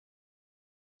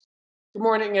Good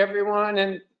morning, everyone,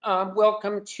 and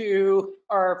welcome to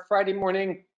our Friday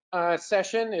morning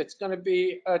session. It's going to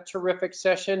be a terrific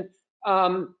session.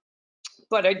 Um,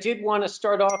 but I did want to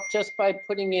start off just by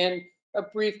putting in a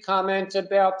brief comment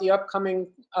about the upcoming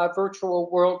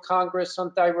virtual World Congress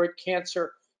on Thyroid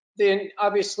Cancer. Then,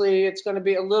 obviously, it's going to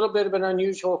be a little bit of an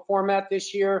unusual format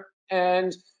this year,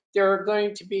 and there are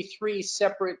going to be three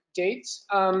separate dates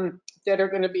that are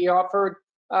going to be offered.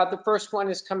 The first one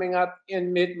is coming up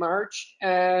in mid-March,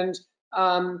 and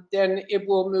then it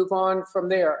will move on from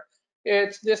there.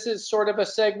 This is sort of a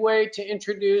segue to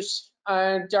introduce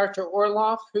Dr.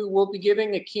 Orloff, who will be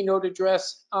giving a keynote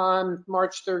address on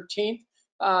March 13th.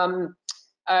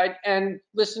 And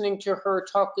listening to her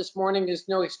talk this morning is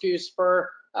no excuse for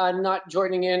not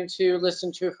joining in to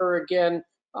listen to her again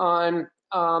on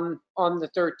the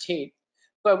 13th.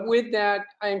 But with that,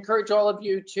 I encourage all of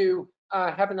you to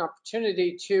have an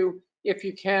opportunity to, if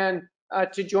you can,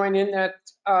 to join in that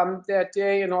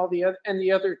day and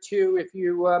the other two if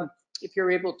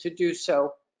you're able to do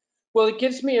so. Well, it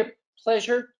gives me a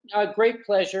great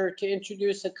pleasure, to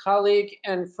introduce a colleague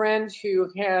and friend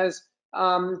who has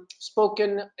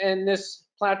spoken in this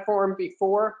platform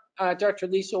before. Dr.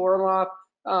 Lisa Orloff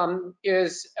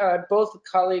is both a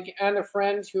colleague and a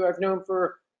friend who I've known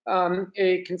for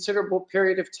a considerable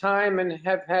period of time and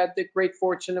have had the great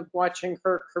fortune of watching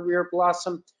her career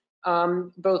blossom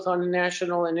both on a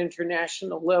national and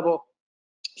international level.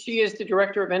 She is the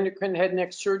director of endocrine head and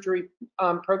neck surgery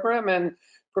program and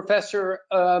professor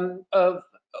of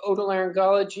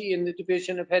otolaryngology in the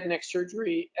division of head and neck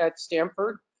surgery at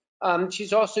Stanford.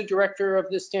 She's also director of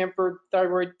the Stanford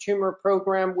Thyroid Tumor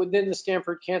Program within the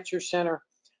Stanford Cancer Center.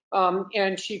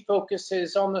 And she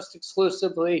focuses almost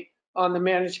exclusively on the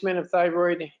management of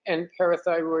thyroid and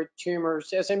parathyroid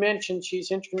tumors. As I mentioned,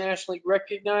 she's internationally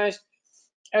recognized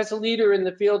as a leader in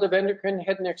the field of endocrine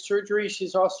head and neck surgery.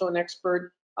 She's also an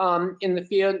expert in the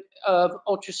field of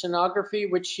ultrasonography,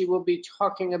 which she will be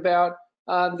talking about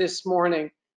this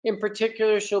morning. In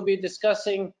particular, she'll be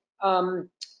discussing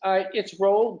its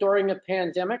role during a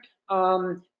pandemic.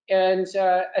 And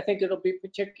I think it'll be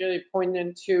particularly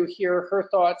poignant to hear her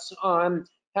thoughts on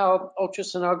how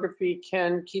ultrasonography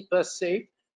can keep us safe,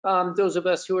 those of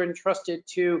us who are entrusted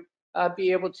to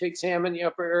be able to examine the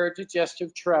upper air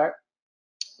digestive tract.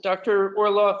 Dr.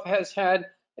 Orloff has had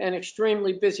an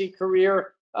extremely busy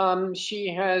career. She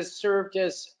has served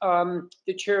as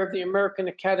the chair of the American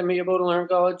Academy of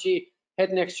Otolaryngology Head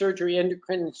and Neck Surgery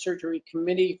Endocrine Surgery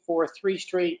Committee for 3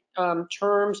 straight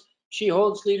terms. She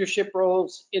holds leadership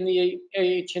roles in the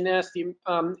AHNS, the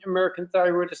American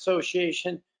Thyroid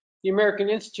Association, the American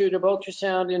Institute of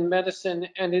Ultrasound in Medicine,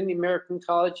 and in the American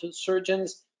College of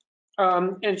Surgeons.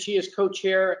 And she is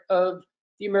co-chair of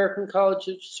the American College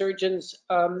of Surgeons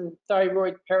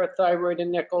thyroid, parathyroid,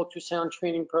 and neck ultrasound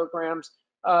training programs.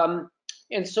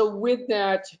 And so with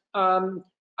that,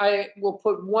 I will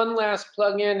put one last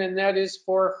plug in, and that is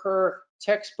for her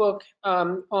textbook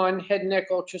on head and neck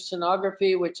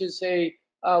ultrasonography, which is a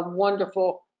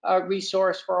wonderful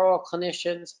resource for all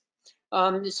clinicians.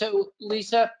 So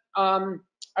Lisa,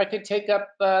 I could take up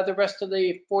the rest of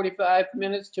the 45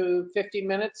 minutes to 50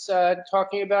 minutes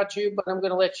talking about you, but I'm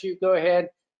going to let you go ahead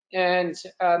and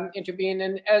intervene.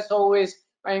 And as always,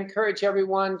 I encourage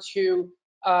everyone to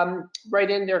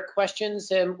write in their questions,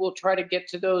 and we'll try to get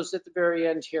to those at the very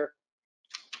end here.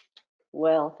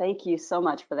 Well, thank you so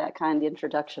much for that kind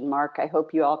introduction, Mark. I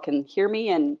hope you all can hear me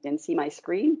and see my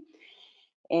screen.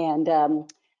 And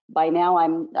by now,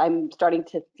 I'm starting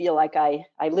to feel like I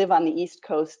live on the East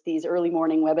Coast. These early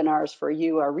morning webinars for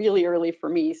you are really early for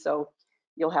me, so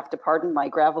you'll have to pardon my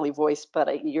gravelly voice,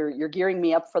 but you're gearing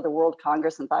me up for the World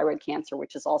Congress on Thyroid Cancer,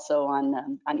 which is also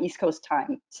on East Coast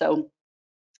time. So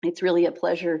it's really a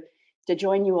pleasure to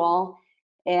join you all.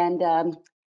 And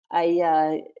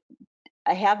I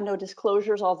have no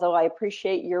disclosures, although I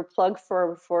appreciate your plug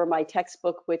for my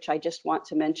textbook, which I just want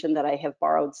to mention that I have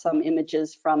borrowed some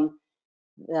images from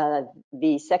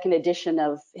the second edition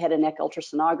of Head and Neck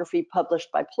Ultrasonography,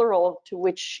 published by Plural, to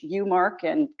which you, Mark,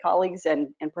 and colleagues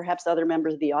and perhaps other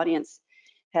members of the audience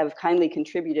have kindly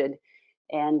contributed.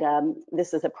 And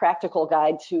this is a practical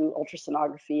guide to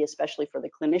ultrasonography, especially for the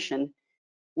clinician,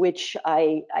 which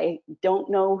I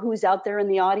don't know who's out there in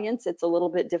the audience. It's a little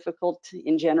bit difficult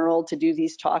in general to do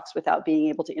these talks without being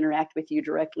able to interact with you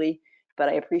directly, but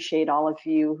I appreciate all of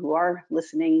you who are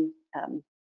listening,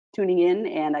 tuning in,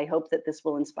 and I hope that this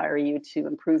will inspire you to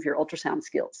improve your ultrasound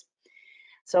skills.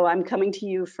 So I'm coming to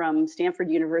you from Stanford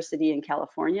University in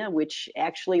California, which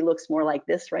actually looks more like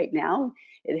this right now.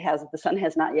 The sun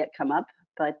has not yet come up,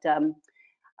 but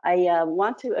I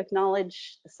want to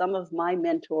acknowledge some of my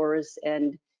mentors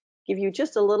and give you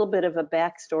just a little bit of a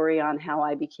backstory on how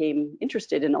I became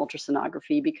interested in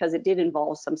ultrasonography, because it did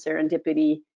involve some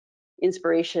serendipity,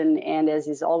 inspiration, and, as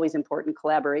is always important,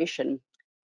 collaboration.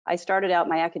 I started out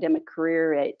my academic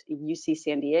career at UC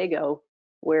San Diego,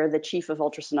 where the chief of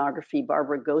ultrasonography,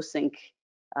 Barbara Gosink,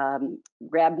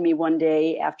 grabbed me one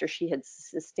day after she had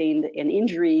sustained an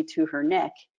injury to her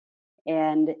neck,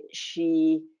 and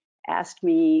she asked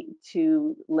me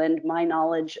to lend my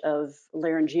knowledge of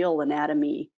laryngeal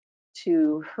anatomy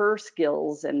to her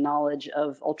skills and knowledge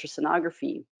of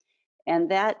ultrasonography.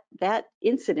 And that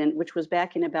incident, which was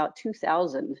back in about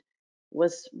 2000,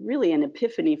 was really an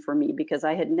epiphany for me, because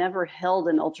I had never held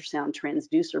an ultrasound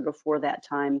transducer before that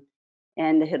time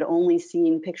and had only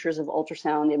seen pictures of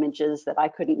ultrasound images that I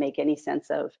couldn't make any sense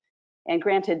of. And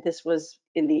granted, this was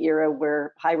in the era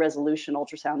where high resolution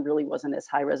ultrasound really wasn't as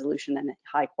high resolution and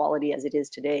high quality as it is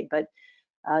today. But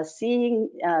seeing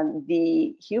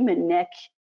the human neck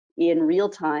in real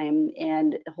time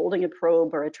and holding a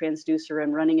probe or a transducer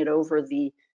and running it over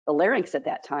the larynx at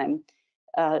that time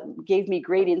gave me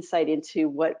great insight into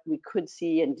what we could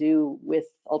see and do with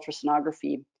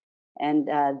ultrasonography, and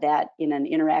that in an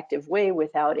interactive way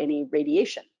without any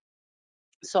radiation.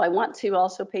 So I want to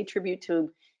also pay tribute to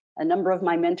a number of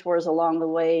my mentors along the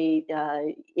way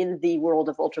in the world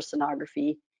of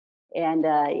ultrasonography. And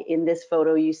in this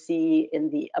photo, you see in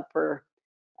the upper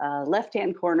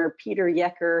left-hand corner, Peter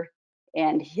Yecker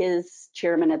and his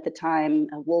chairman at the time,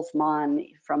 Wolf Mann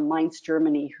from Mainz,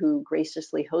 Germany, who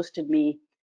graciously hosted me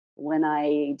when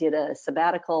I did a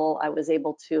sabbatical. I was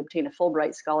able to obtain a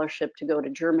Fulbright scholarship to go to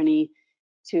Germany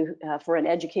for an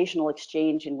educational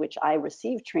exchange in which I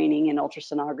received training in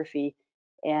ultrasonography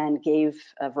and gave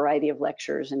a variety of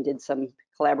lectures and did some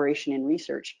collaboration in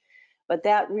research. But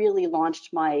that really launched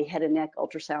my head and neck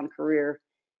ultrasound career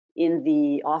in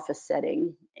the office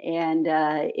setting. And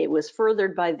it was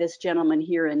furthered by this gentleman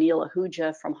here, Anil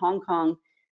Ahuja from Hong Kong,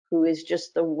 who is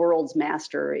just the world's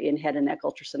master in head and neck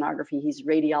ultrasonography. He's a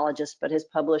radiologist, but has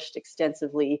published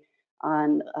extensively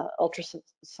on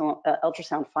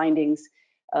ultrasound findings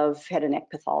of head and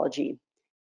neck pathology.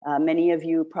 Many of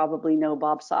you probably know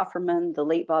Bob Sofferman, the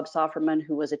late Bob Sofferman,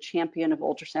 who was a champion of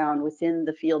ultrasound within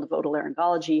the field of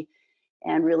otolaryngology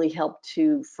and really helped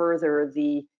to further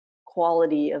the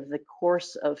quality of the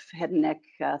course of head and neck,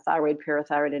 thyroid,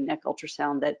 parathyroid, and neck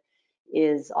ultrasound that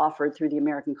is offered through the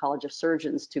American College of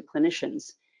Surgeons to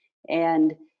clinicians.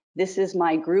 And this is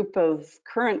my group of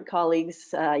current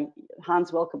colleagues,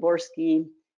 Hans Welkeborski,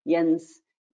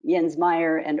 Jens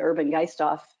Meyer, and Urban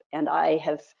Geistoff, and I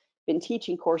have been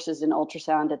teaching courses in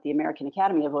ultrasound at the American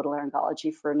Academy of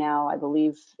Otolaryngology for now, I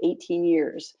believe, 18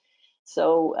 years.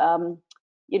 So,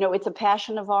 you know, it's a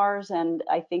passion of ours, and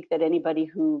I think that anybody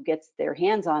who gets their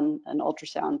hands on an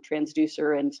ultrasound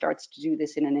transducer and starts to do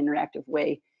this in an interactive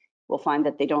way will find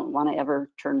that they don't want to ever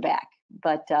turn back.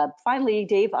 But finally,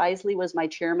 Dave Isley was my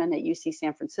chairman at UC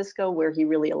San Francisco, where he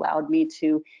really allowed me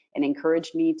to and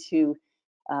encouraged me to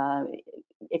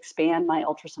expand my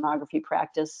ultrasonography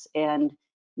practice and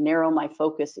narrow my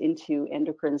focus into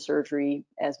endocrine surgery,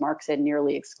 as Mark said,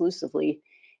 nearly exclusively.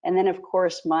 And then, of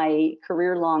course, my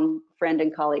career-long friend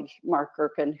and colleague, Mark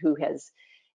Gerken, who has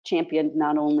championed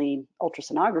not only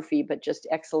ultrasonography, but just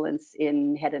excellence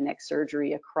in head and neck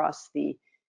surgery across the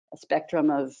spectrum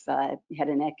of head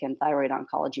and neck and thyroid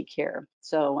oncology care.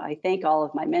 So I thank all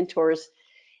of my mentors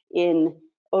in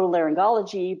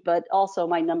otolaryngology, but also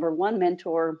my number one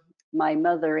mentor, my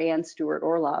mother, Ann Stewart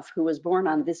Orloff, who was born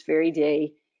on this very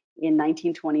day in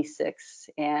 1926.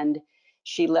 And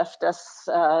she left us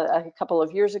a couple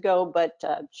of years ago, but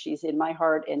she's in my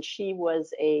heart, and she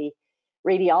was a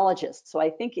radiologist. So I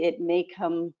think it may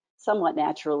come somewhat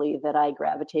naturally that I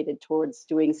gravitated towards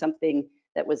doing something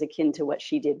that was akin to what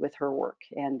she did with her work.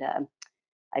 And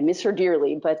I miss her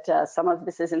dearly, but some of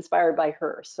this is inspired by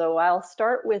her. So I'll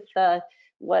start with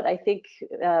what I think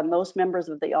most members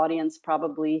of the audience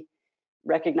probably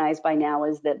recognize by now,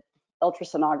 is that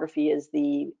ultrasonography is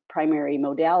the primary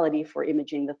modality for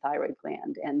imaging the thyroid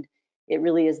gland. And it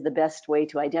really is the best way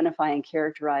to identify and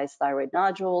characterize thyroid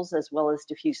nodules, as well as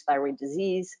diffuse thyroid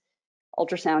disease.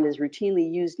 Ultrasound is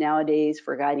routinely used nowadays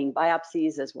for guiding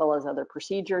biopsies, as well as other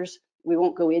procedures. We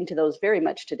won't go into those very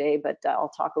much today, but I'll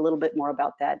talk a little bit more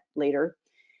about that later.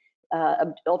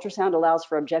 Ultrasound allows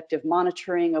for objective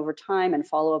monitoring over time and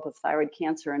follow-up of thyroid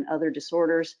cancer and other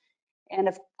disorders. And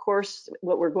of course,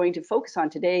 what we're going to focus on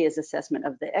today is assessment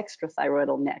of the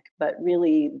extrathyroidal neck, but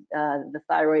really the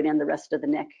thyroid and the rest of the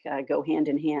neck go hand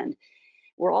in hand.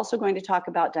 We're also going to talk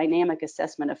about dynamic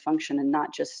assessment of function and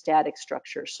not just static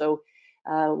structure. So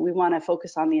we want to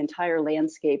focus on the entire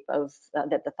landscape of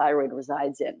that the thyroid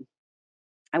resides in.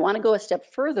 I want to go a step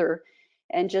further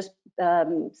and just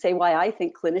say why I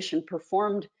think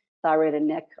clinician-performed thyroid and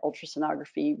neck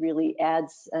ultrasonography really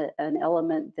adds an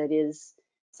element that is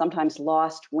sometimes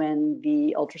lost when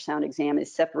the ultrasound exam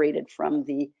is separated from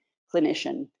the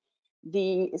clinician.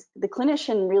 The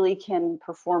clinician really can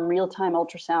perform real-time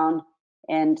ultrasound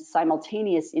and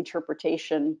simultaneous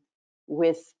interpretation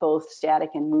with both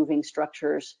static and moving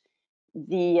structures.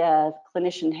 The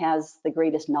clinician has the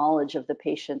greatest knowledge of the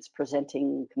patient's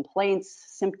presenting complaints,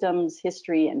 symptoms,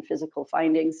 history, and physical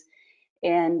findings,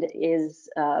 and is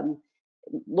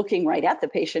looking right at the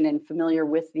patient and familiar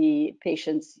with the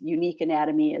patient's unique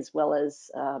anatomy as well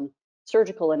as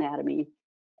surgical anatomy.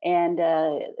 And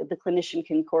the clinician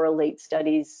can correlate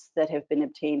studies that have been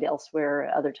obtained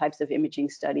elsewhere, other types of imaging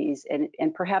studies,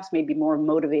 and perhaps may be more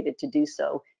motivated to do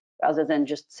so rather than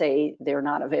just say they're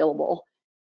not available.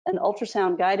 An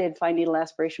ultrasound-guided fine needle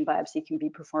aspiration biopsy can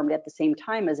be performed at the same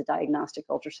time as a diagnostic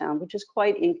ultrasound, which is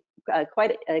quite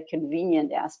a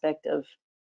convenient aspect of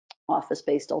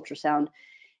office-based ultrasound.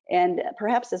 And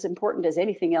perhaps as important as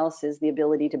anything else is the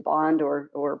ability to bond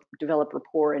or develop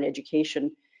rapport and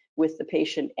education with the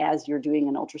patient as you're doing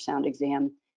an ultrasound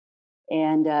exam,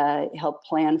 and help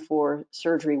plan for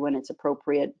surgery when it's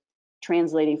appropriate,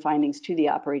 translating findings to the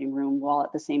operating room while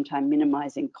at the same time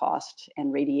minimizing cost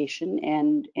and radiation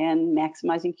and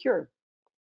maximizing cure.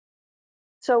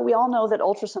 So we all know that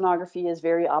ultrasonography is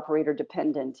very operator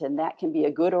dependent, and that can be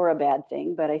a good or a bad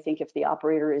thing. But I think if the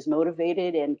operator is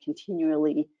motivated and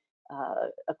continually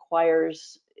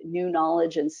acquires new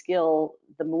knowledge and skill,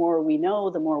 the more we know,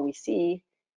 the more we see,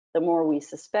 the more we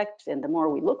suspect, and the more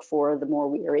we look for, the more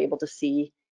we are able to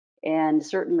see. And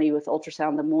certainly with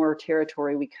ultrasound, the more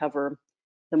territory we cover,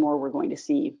 the more we're going to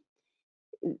see.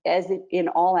 As in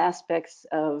all aspects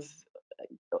of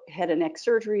head and neck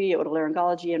surgery,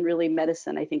 otolaryngology, and really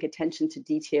medicine, I think attention to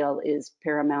detail is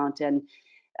paramount. And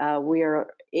we are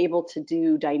able to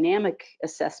do dynamic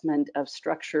assessment of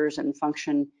structures and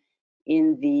function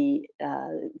in the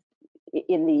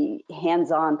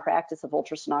hands-on practice of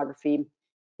ultrasonography,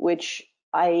 which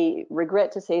I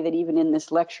regret to say that even in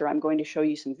this lecture, I'm going to show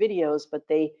you some videos, but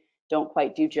they don't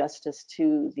quite do justice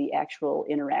to the actual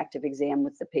interactive exam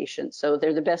with the patient. So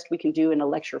they're the best we can do in a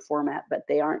lecture format, but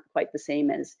they aren't quite the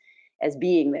same as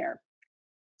being there.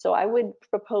 So I would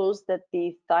propose that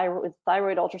the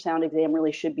thyroid ultrasound exam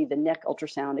really should be the neck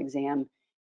ultrasound exam,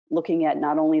 looking at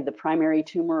not only the primary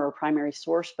tumor or primary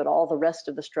source, but all the rest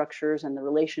of the structures and the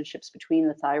relationships between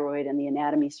the thyroid and the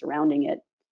anatomy surrounding it.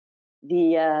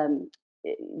 The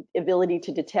ability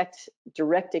to detect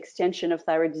direct extension of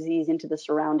thyroid disease into the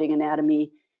surrounding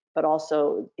anatomy, but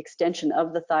also extension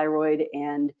of the thyroid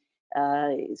and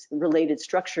related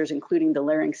structures, including the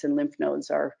larynx and lymph nodes,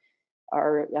 are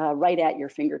right at your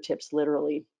fingertips,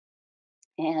 literally.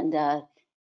 And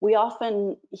we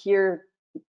often hear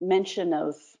mention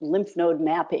of lymph node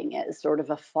mapping as sort of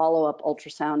a follow-up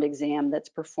ultrasound exam that's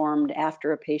performed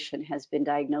after a patient has been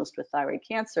diagnosed with thyroid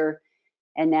cancer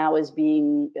and now is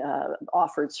being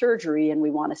offered surgery, and we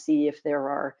want to see if there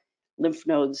are lymph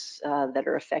nodes that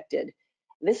are affected.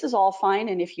 This is all fine,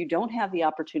 and if you don't have the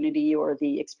opportunity or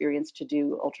the experience to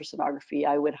do ultrasonography,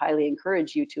 I would highly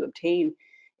encourage you to obtain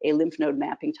a lymph node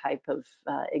mapping type of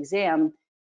exam,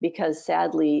 because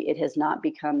sadly it has not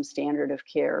become standard of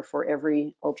care for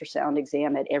every ultrasound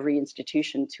exam at every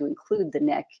institution to include the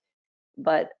neck.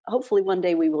 But hopefully one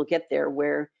day we will get there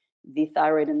where the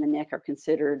thyroid and the neck are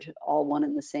considered all one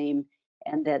and the same,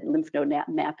 and that lymph node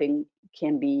mapping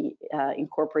can be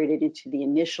incorporated into the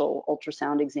initial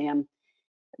ultrasound exam.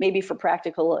 Maybe for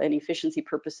practical and efficiency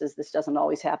purposes, this doesn't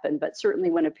always happen, but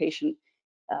certainly when a patient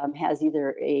has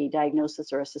either a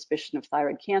diagnosis or a suspicion of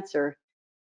thyroid cancer,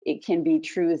 it can be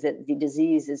true that the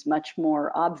disease is much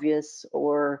more obvious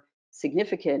or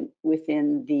significant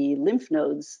within the lymph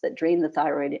nodes that drain the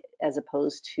thyroid as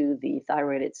opposed to the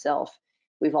thyroid itself.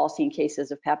 We've all seen cases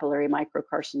of papillary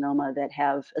microcarcinoma that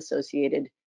have associated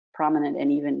prominent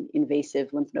and even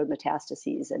invasive lymph node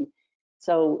metastases. And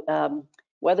so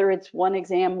whether it's one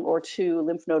exam or two,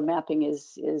 lymph node mapping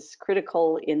is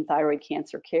critical in thyroid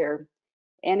cancer care.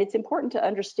 And it's important to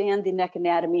understand the neck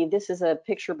anatomy. This is a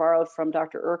picture borrowed from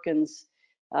Dr. Erkin's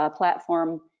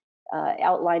platform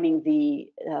outlining the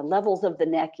levels of the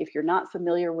neck. If you're not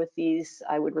familiar with these,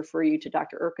 I would refer you to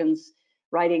Dr. Erkin's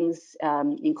writings,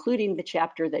 including the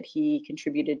chapter that he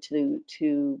contributed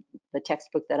to the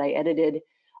textbook that I edited,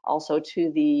 also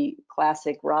to the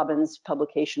classic Robbins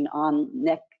publication on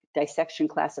neck dissection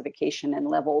classification and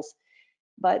levels.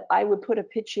 But I would put a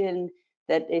pitch in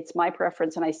that it's my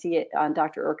preference, and I see it on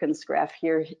Dr. Erkin's graph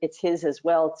here, it's his as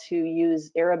well, to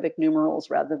use Arabic numerals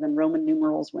rather than Roman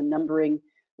numerals when numbering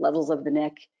levels of the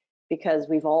neck, because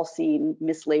we've all seen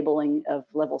mislabeling of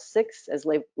level 6 as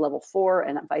level 4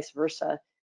 and vice versa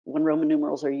when Roman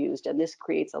numerals are used. And this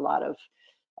creates a lot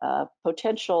of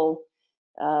potential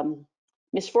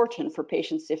misfortune for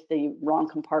patients if the wrong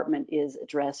compartment is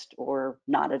addressed or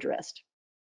not addressed.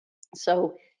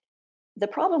 So the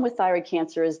problem with thyroid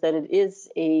cancer is that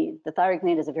the thyroid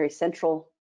gland is a very central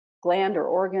gland or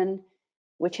organ,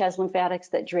 which has lymphatics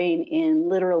that drain in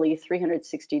literally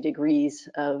 360 degrees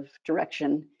of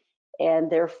direction.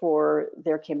 And therefore,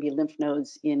 there can be lymph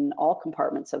nodes in all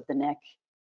compartments of the neck.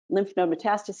 Lymph node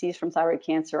metastases from thyroid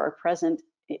cancer are present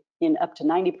in up to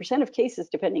 90% of cases,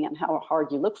 depending on how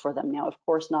hard you look for them. Now, of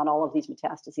course, not all of these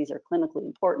metastases are clinically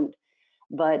important,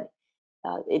 but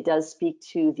it does speak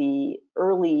to the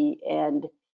early and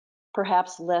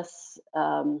perhaps less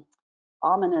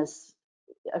ominous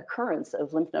occurrence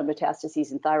of lymph node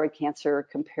metastases in thyroid cancer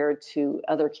compared to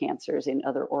other cancers in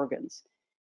other organs.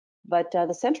 But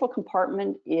the central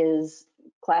compartment is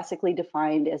classically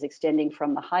defined as extending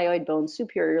from the hyoid bone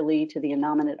superiorly to the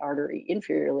innominate artery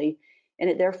inferiorly, and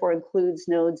it therefore includes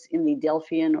nodes in the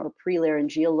Delphian or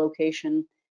prelaryngeal location,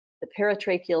 the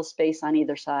paratracheal space on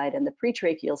either side, and the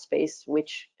pretracheal space,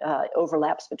 which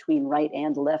overlaps between right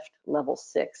and left level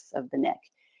 6 of the neck.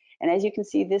 And as you can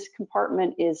see, this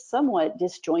compartment is somewhat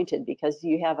disjointed because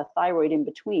you have a thyroid in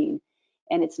between,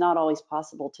 and it's not always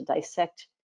possible to dissect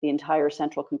the entire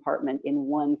central compartment in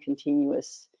one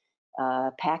continuous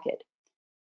packet.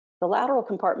 The lateral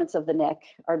compartments of the neck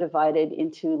are divided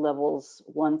into levels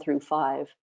 1 through 5,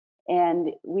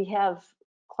 and we have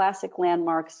classic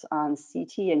landmarks on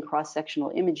CT and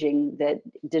cross-sectional imaging that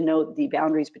denote the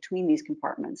boundaries between these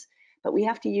compartments. But we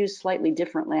have to use slightly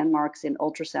different landmarks in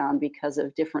ultrasound because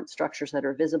of different structures that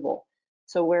are visible.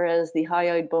 So whereas the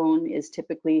hyoid bone is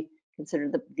typically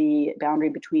considered the boundary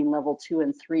between level 2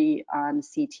 and 3 on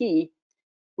CT,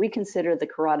 we consider the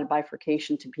carotid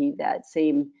bifurcation to be that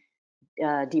same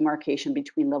demarcation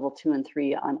between level 2 and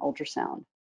 3 on ultrasound.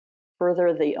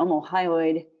 Further, the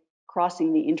omohyoid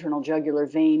crossing the internal jugular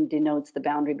vein denotes the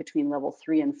boundary between level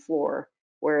 3 and 4,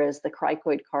 whereas the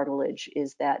cricoid cartilage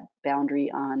is that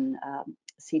boundary on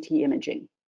CT imaging.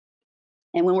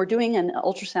 And when we're doing an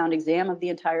ultrasound exam of the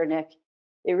entire neck,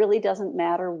 it really doesn't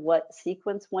matter what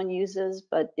sequence one uses,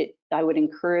 but I would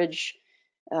encourage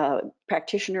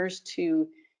practitioners to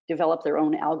develop their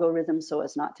own algorithm so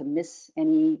as not to miss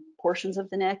any portions of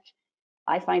the neck.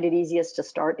 I find it easiest to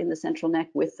start in the central neck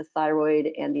with the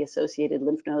thyroid and the associated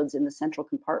lymph nodes in the central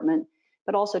compartment,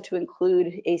 but also to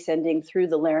include ascending through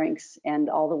the larynx and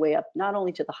all the way up, not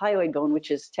only to the hyoid bone,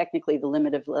 which is technically the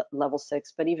limit of level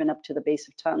 6, but even up to the base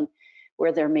of tongue,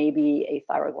 where there may be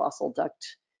a thyroglosal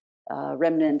duct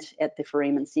remnant at the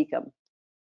foramen cecum.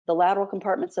 The lateral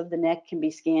compartments of the neck can be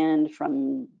scanned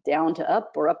from down to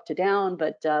up or up to down,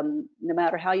 but no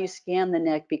matter how you scan the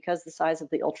neck, because the size of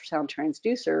the ultrasound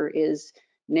transducer is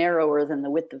narrower than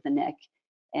the width of the neck,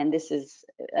 and this is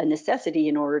a necessity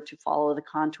in order to follow the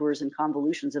contours and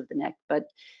convolutions of the neck. But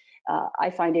I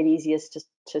find it easiest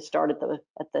to start at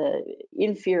the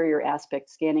inferior aspect,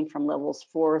 scanning from levels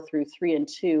 4 through 3 and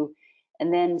 2,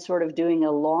 and then sort of doing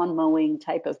a lawn mowing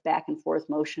type of back and forth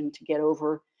motion to get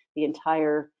over the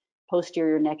entire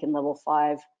posterior neck in level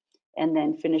 5, and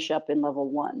then finish up in level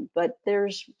 1. But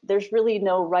there's really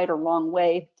no right or wrong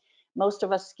way. Most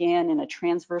of us scan in a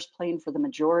transverse plane for the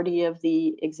majority of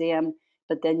the exam,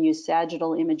 but then use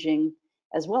sagittal imaging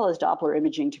as well as Doppler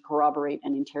imaging to corroborate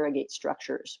and interrogate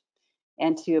structures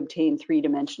and to obtain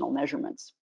three-dimensional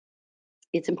measurements.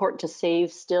 It's important to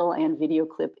save still and video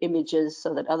clip images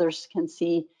so that others can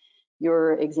see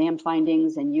your exam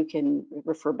findings and you can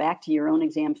refer back to your own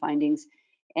exam findings.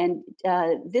 And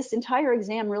this entire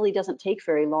exam really doesn't take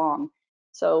very long.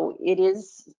 So it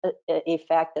is a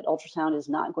fact that ultrasound is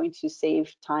not going to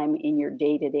save time in your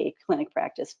day-to-day clinic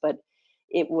practice, but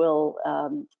it will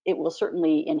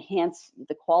certainly enhance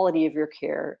the quality of your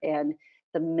care. And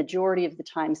the majority of the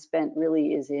time spent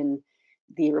really is in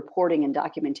the reporting and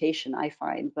documentation, I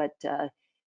find, but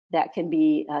that can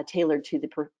be tailored to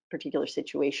the particular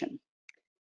situation.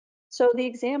 So the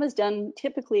exam is done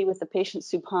typically with the patient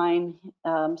supine,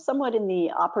 somewhat in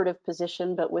the operative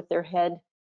position, but with their head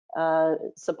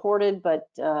supported, but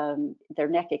their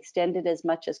neck extended as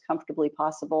much as comfortably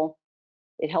possible.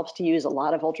 It helps to use a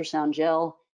lot of ultrasound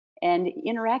gel and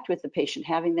interact with the patient,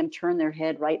 having them turn their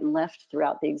head right and left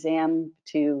throughout the exam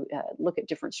to look at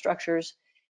different structures.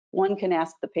 One can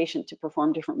ask the patient to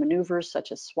perform different maneuvers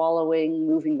such as swallowing,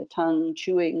 moving the tongue,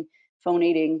 chewing,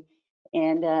 phonating,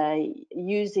 and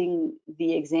using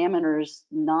the examiner's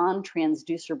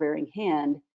non-transducer bearing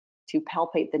hand to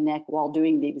palpate the neck while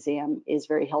doing the exam is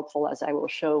very helpful, as I will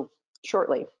show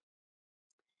shortly.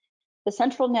 The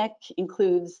central neck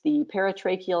includes the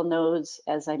paratracheal nodes,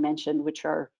 as I mentioned, which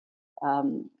are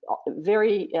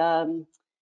very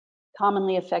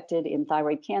commonly affected in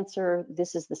thyroid cancer.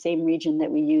 This is the same region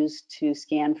that we use to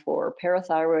scan for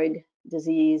parathyroid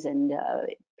disease and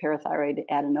parathyroid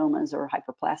adenomas or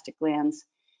hyperplastic glands.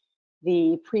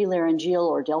 The prelaryngeal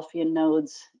or Delphian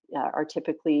nodes are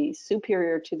typically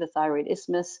superior to the thyroid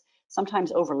isthmus,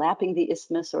 sometimes overlapping the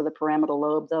isthmus or the pyramidal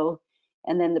lobe though.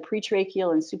 And then the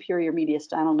pretracheal and superior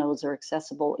mediastinal nodes are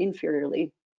accessible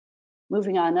inferiorly.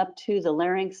 Moving on up to the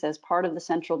larynx as part of the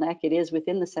central neck, it is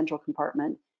within the central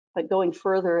compartment, but going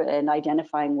further and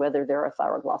identifying whether there are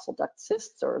thyroglossal duct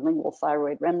cysts or lingual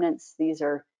thyroid remnants, these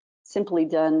are simply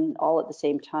done all at the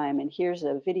same time. And here's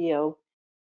a video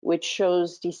which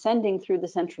shows descending through the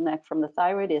central neck from the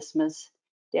thyroid isthmus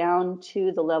down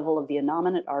to the level of the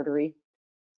innominate artery,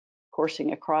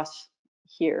 coursing across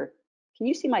here. Can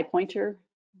you see my pointer?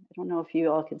 I don't know if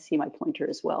you all can see my pointer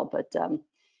as well, but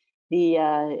the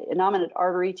innominate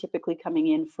artery typically coming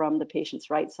in from the patient's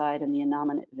right side and the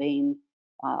innominate vein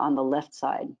on the left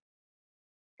side.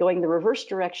 Going the reverse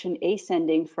direction,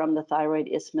 ascending from the thyroid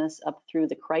isthmus up through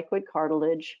the cricoid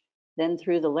cartilage, then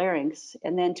through the larynx.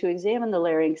 And then to examine the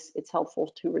larynx, it's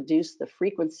helpful to reduce the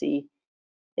frequency,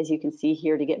 as you can see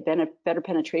here, to get better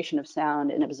penetration of sound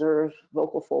and observe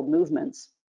vocal fold movements.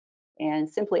 And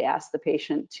simply ask the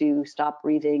patient to stop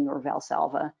breathing or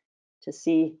Valsalva. To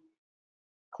see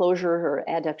closure or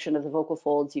adduction of the vocal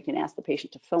folds, you can ask the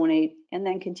patient to phonate, and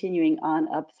then continuing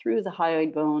on up through the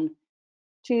hyoid bone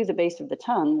to the base of the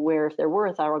tongue, where if there were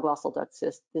a thyroglossal duct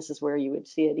cyst, this is where you would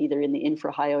see it either in the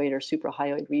infrahyoid or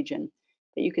suprahyoid region.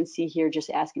 But you can see here,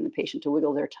 just asking the patient to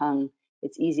wiggle their tongue,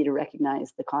 it's easy to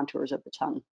recognize the contours of the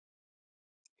tongue.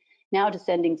 Now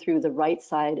descending through the right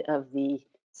side of the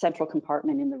central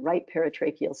compartment in the right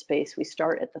paratracheal space, we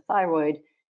start at the thyroid,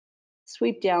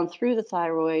 sweep down through the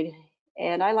thyroid,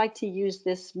 and I like to use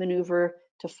this maneuver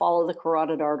to follow the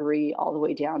carotid artery all the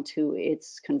way down to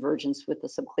its convergence with the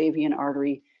subclavian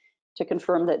artery to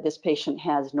confirm that this patient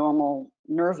has normal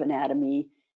nerve anatomy.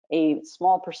 A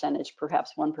small percentage,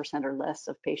 perhaps 1% or less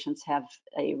of patients have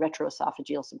a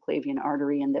retroesophageal subclavian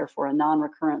artery and therefore a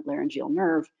non-recurrent laryngeal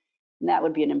nerve. And that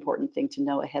would be an important thing to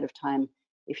know ahead of time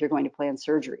if you're going to plan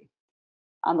surgery.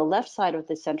 On the left side of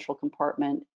the central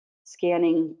compartment,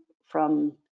 scanning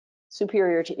from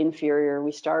superior to inferior,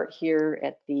 we start here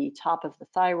at the top of the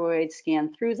thyroid,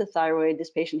 scan through the thyroid.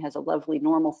 This patient has a lovely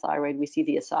normal thyroid. We see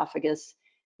the esophagus.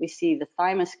 We see the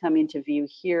thymus come into view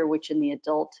here, which in the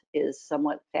adult is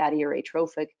somewhat fatty or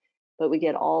atrophic, but we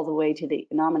get all the way to the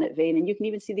innominate vein, and you can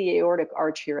even see the aortic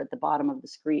arch here at the bottom of the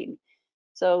screen.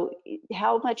 So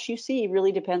how much you see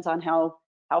really depends on how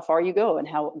far you go and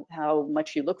how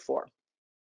much you look for.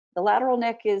 The lateral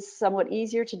neck is somewhat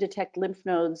easier to detect lymph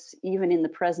nodes even in the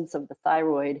presence of the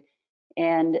thyroid.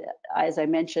 And as I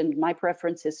mentioned, my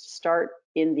preference is to start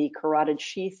in the carotid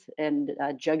sheath and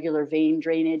jugular vein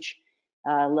drainage.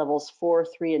 Levels 4,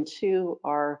 3, and 2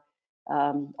 are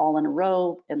all in a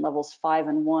row, and levels 5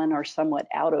 and 1 are somewhat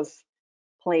out of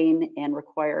plane and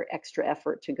require extra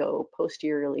effort to go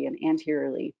posteriorly and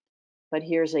anteriorly. But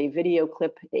here's a video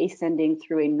clip ascending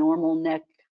through a normal neck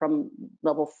from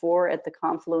level 4 at the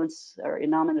confluence or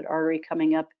innominate artery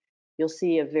coming up. You'll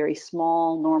see a very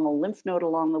small normal lymph node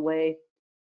along the way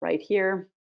right here.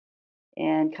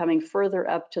 And coming further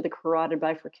up to the carotid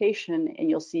bifurcation, and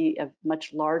you'll see a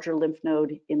much larger lymph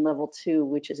node in level 2,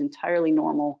 which is entirely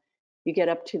normal. You get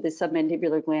up to the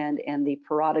submandibular gland and the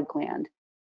parotid gland.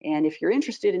 And if you're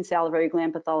interested in salivary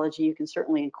gland pathology, you can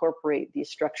certainly incorporate these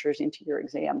structures into your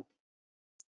exam.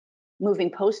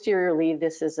 Moving posteriorly,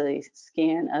 this is a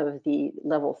scan of the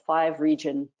level 5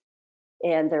 region.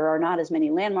 And there are not as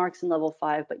many landmarks in level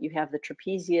 5, but you have the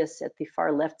trapezius at the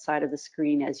far left side of the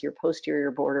screen as your posterior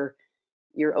border.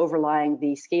 You're overlying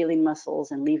the scalene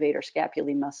muscles and levator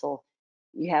scapulae muscle.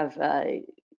 You have a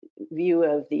view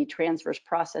of the transverse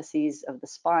processes of the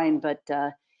spine, but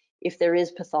if there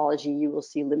is pathology, you will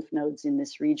see lymph nodes in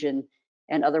this region,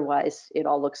 and otherwise it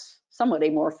all looks somewhat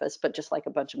amorphous, but just like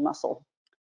a bunch of muscle.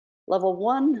 Level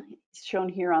 1 is shown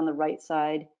here on the right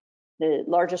side. The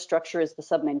largest structure is the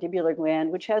submandibular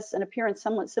gland, which has an appearance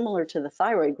somewhat similar to the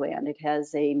thyroid gland. It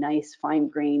has a nice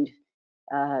fine-grained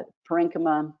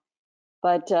parenchyma,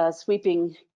 but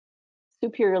sweeping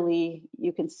superiorly,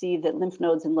 you can see that lymph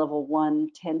nodes in level 1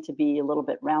 tend to be a little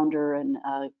bit rounder and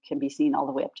can be seen all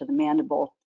the way up to the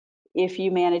mandible. If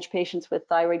you manage patients with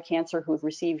thyroid cancer who've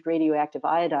received radioactive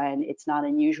iodine, it's not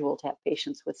unusual to have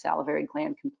patients with salivary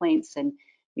gland complaints, and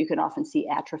you can often see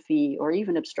atrophy or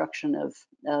even obstruction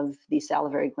of the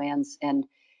salivary glands, and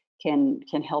can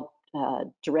help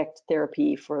direct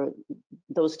therapy for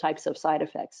those types of side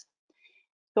effects.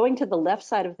 Going to the left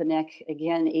side of the neck,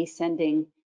 again, ascending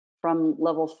from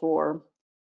level 4,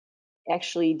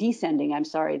 actually descending, I'm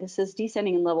sorry. This is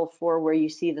descending in level 4 where you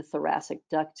see the thoracic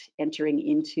duct entering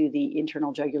into the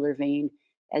internal jugular vein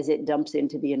as it dumps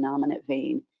into the innominate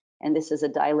vein. And this is a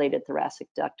dilated thoracic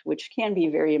duct, which can be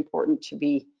very important to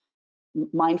be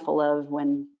mindful of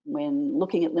when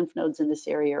looking at lymph nodes in this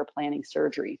area or planning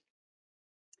surgery.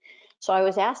 So I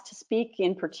was asked to speak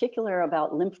in particular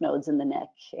about lymph nodes in the neck,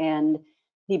 and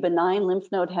the benign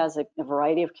lymph node has a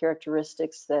variety of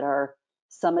characteristics that are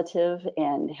summative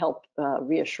and help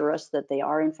reassure us that they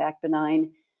are in fact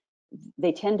benign.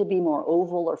 They tend to be more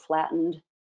oval or flattened.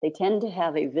 They tend to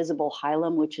have a visible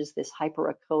hilum, which is this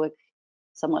hyperechoic,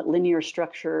 somewhat linear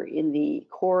structure in the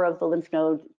core of the lymph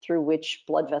node through which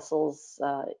blood vessels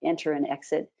enter and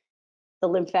exit. The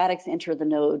lymphatics enter the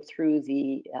node through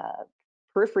the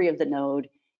periphery of the node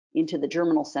into the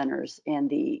germinal centers, and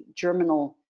the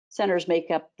germinal centers make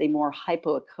up the more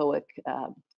hypoechoic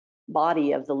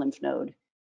body of the lymph node.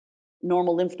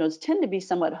 Normal lymph nodes tend to be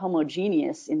somewhat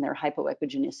homogeneous in their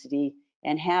hypoechogenicity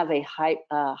and have a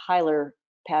hilar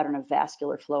pattern of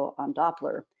vascular flow on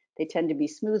Doppler. They tend to be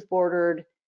smooth bordered.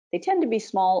 They tend to be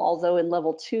small, although in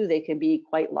level 2 they can be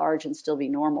quite large and still be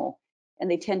normal. And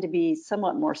they tend to be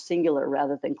somewhat more singular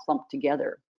rather than clumped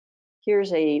together.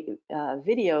 Here's a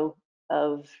video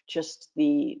of just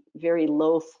the very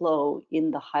low flow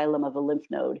in the hilum of a lymph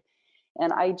node.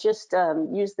 And I just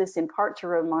use this in part to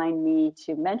remind me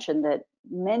to mention that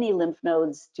many lymph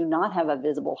nodes do not have a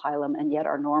visible hilum and yet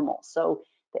are normal. So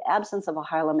the absence of a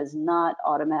hilum is not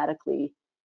automatically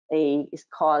a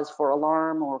cause for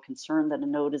alarm or concern that a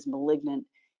node is malignant.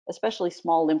 Especially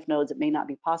small lymph nodes, it may not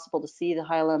be possible to see the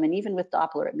hilum, and even with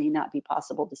Doppler, it may not be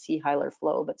possible to see hilar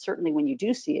flow, but certainly when you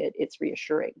do see it, it's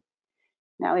reassuring.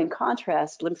 Now, in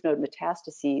contrast, lymph node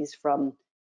metastases from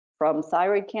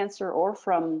thyroid cancer or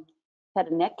from head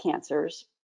and neck cancers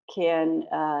can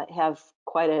have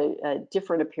quite a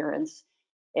different appearance.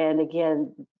 And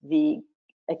again, the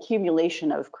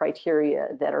accumulation of criteria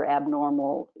that are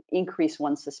abnormal increase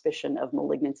one's suspicion of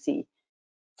malignancy.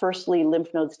 Firstly, lymph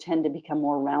nodes tend to become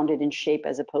more rounded in shape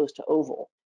as opposed to oval.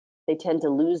 They tend to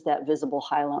lose that visible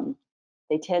hilum.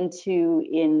 They tend to,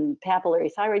 in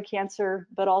papillary thyroid cancer,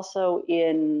 but also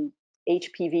in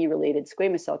HPV-related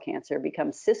squamous cell cancer,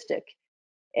 become cystic,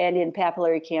 and in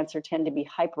papillary cancer tend to be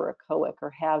hyperechoic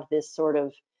or have this sort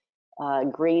of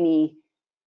grainy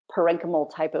parenchymal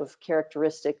type of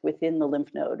characteristic within the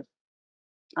lymph node.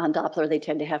 On Doppler, they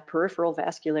tend to have peripheral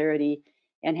vascularity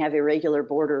and have irregular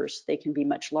borders. They can be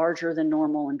much larger than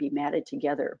normal and be matted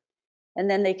together. And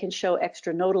then they can show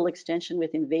extranodal extension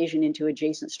with invasion into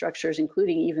adjacent structures,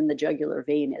 including even the jugular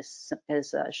vein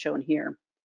as shown here.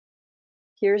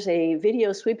 Here's a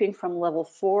video sweeping from level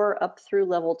 4 up through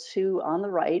level 2 on the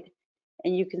right.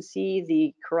 And you can see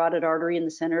the carotid artery in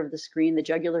the center of the screen. The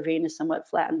jugular vein is somewhat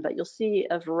flattened, but you'll see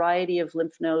a variety of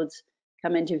lymph nodes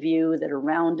come into view that are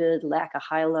rounded, lack a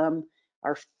hilum,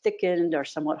 are thickened, are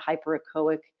somewhat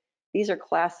hyperechoic. These are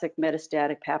classic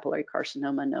metastatic papillary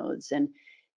carcinoma nodes. And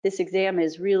this exam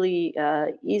is really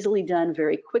easily done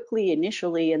very quickly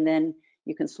initially, and then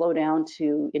you can slow down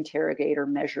to interrogate or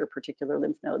measure particular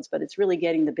lymph nodes. But it's really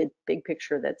getting the big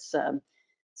picture that's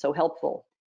so helpful.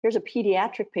 Here's a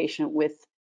pediatric patient with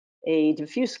a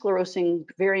diffuse sclerosing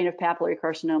variant of papillary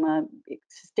carcinoma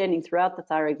extending throughout the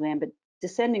thyroid gland, but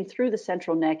descending through the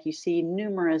central neck. You see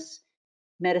numerous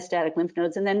metastatic lymph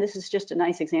nodes. And then this is just a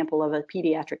nice example of a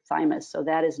pediatric thymus. So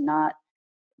that is not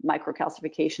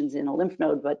microcalcifications in a lymph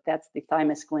node, but that's the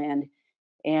thymus gland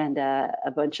and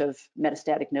a bunch of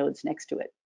metastatic nodes next to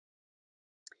it.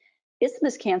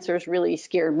 Isthmus cancers really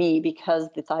scare me because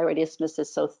the thyroid isthmus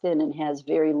is so thin and has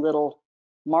very little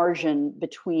margin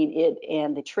between it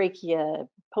and the trachea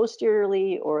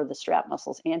posteriorly or the strap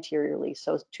muscles anteriorly.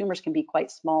 So tumors can be quite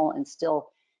small and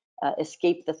still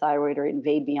escape the thyroid or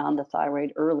invade beyond the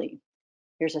thyroid early.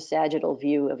 Here's a sagittal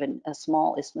view of a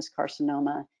small isthmus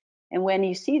carcinoma. And when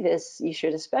you see this, you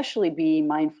should especially be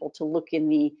mindful to look in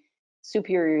the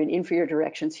superior and inferior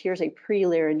directions. Here's a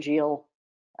pretracheal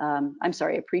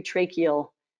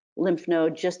lymph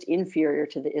node just inferior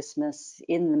to the isthmus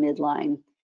in the midline,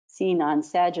 seen on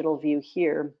sagittal view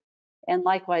here. And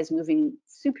likewise, moving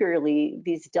superiorly,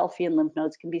 these Delphian lymph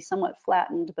nodes can be somewhat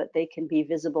flattened, but they can be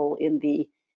visible in the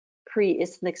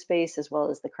pre-isthmic space as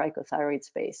well as the cricothyroid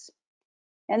space.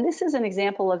 And this is an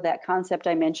example of that concept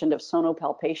I mentioned of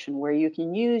sonopalpation, where you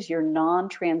can use your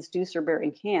non-transducer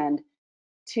bearing hand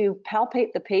to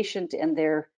palpate the patient and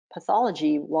their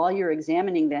pathology while you're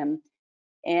examining them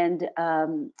and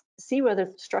see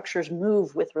whether structures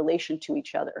move with relation to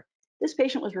each other. This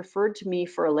patient was referred to me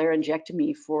for a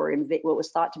laryngectomy for what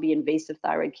was thought to be invasive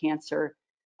thyroid cancer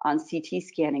on CT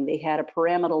scanning. They had a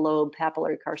pyramidal lobe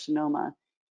papillary carcinoma,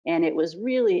 and it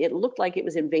looked like it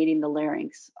was invading the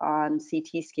larynx on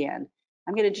CT scan.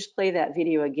 I'm going to just play that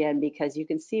video again because you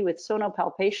can see with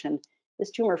sonopalpation,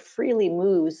 this tumor freely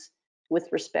moves with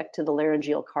respect to the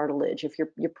laryngeal cartilage. If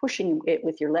you're pushing it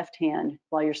with your left hand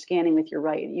while you're scanning with your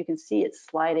right, you can see it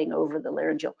sliding over the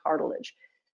laryngeal cartilage.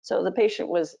 So the patient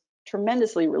was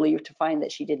tremendously relieved to find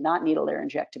that she did not need a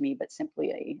laryngectomy, but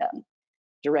simply a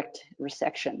direct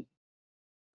resection.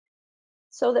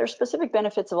 So there are specific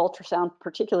benefits of ultrasound,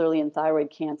 particularly in thyroid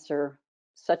cancer,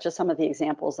 such as some of the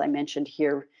examples I mentioned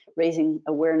here, raising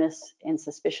awareness and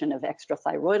suspicion of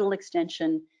extrathyroidal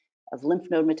extension, of lymph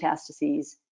node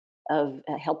metastases, of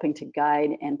helping to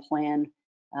guide and plan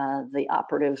the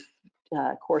operative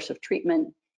course of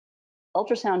treatment.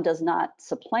 Ultrasound does not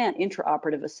supplant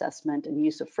intraoperative assessment and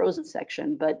use of frozen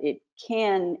section, but it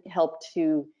can help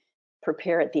to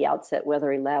prepare at the outset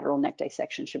whether a lateral neck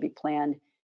dissection should be planned.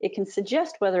 It can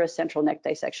suggest whether a central neck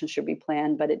dissection should be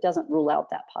planned, but it doesn't rule out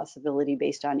that possibility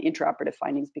based on intraoperative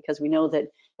findings, because we know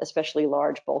that especially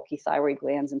large, bulky thyroid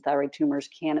glands and thyroid tumors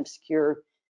can obscure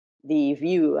the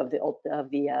view of the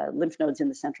lymph nodes in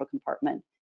the central compartment.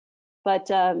 But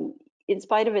in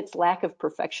spite of its lack of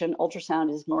perfection,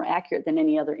 ultrasound is more accurate than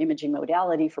any other imaging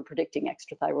modality for predicting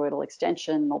extrathyroidal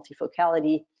extension,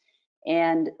 multifocality,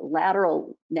 and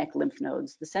lateral neck lymph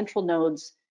nodes. The central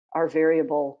nodes are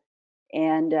variable,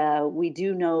 and we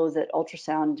do know that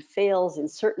ultrasound fails in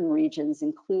certain regions,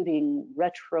 including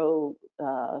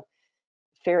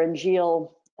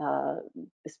retropharyngeal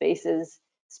spaces,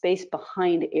 space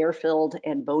behind air-filled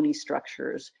and bony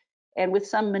structures. And with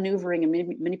some maneuvering and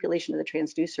manipulation of the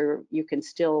transducer, you can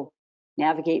still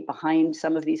navigate behind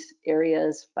some of these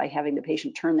areas. By having the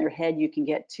patient turn their head, you can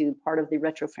get to part of the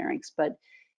retropharynx. But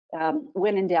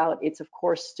when in doubt, it's of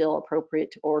course still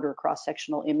appropriate to order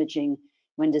cross-sectional imaging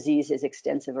when disease is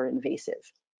extensive or invasive.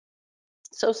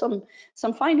 So some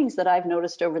findings that I've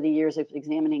noticed over the years of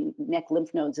examining neck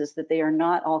lymph nodes is that they are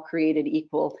not all created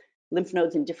equal. Lymph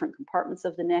nodes in different compartments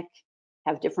of the neck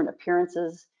have different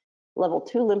appearances. Level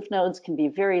 2 lymph nodes can be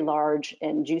very large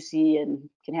and juicy and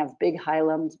can have big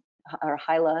hilums or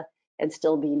hyla and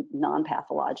still be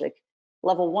non-pathologic.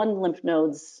 Level 1 lymph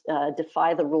nodes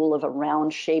defy the rule of a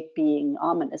round shape being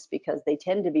ominous because they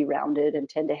tend to be rounded and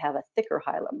tend to have a thicker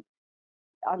hilum.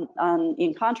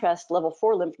 In contrast, level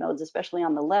 4 lymph nodes, especially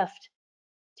on the left,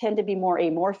 tend to be more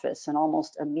amorphous and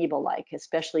almost amoeba-like,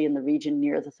 especially in the region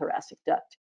near the thoracic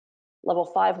duct. Level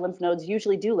 5 lymph nodes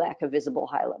usually do lack a visible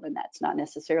hilum, and that's not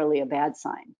necessarily a bad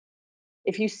sign.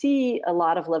 If you see a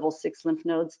lot of level 6 lymph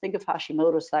nodes, think of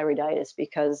Hashimoto's thyroiditis,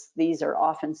 because these are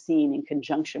often seen in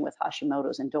conjunction with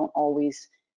Hashimoto's and don't always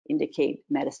indicate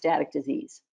metastatic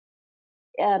disease.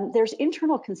 There's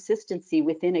internal consistency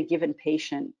within a given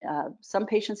patient. Some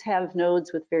patients have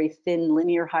nodes with very thin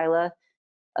linear hyla.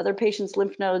 Other patients'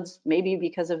 lymph nodes, maybe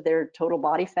because of their total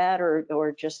body fat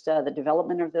or just the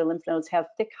development of their lymph nodes, have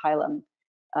thick hilum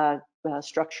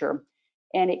structure.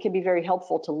 And it can be very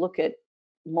helpful to look at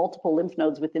multiple lymph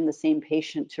nodes within the same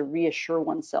patient to reassure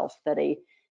oneself that a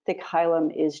thick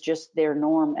hilum is just their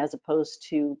norm as opposed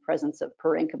to presence of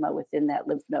parenchyma within that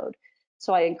lymph node.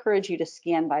 So I encourage you to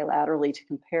scan bilaterally to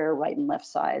compare right and left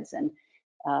sides and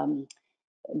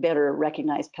better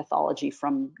recognize pathology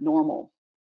from normal.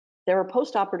 There are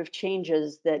post-operative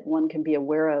changes that one can be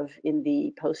aware of in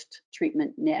the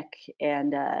post-treatment neck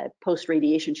and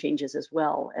post-radiation changes as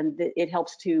well. And it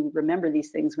helps to remember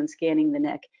these things when scanning the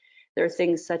neck. There are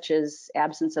things such as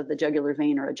absence of the jugular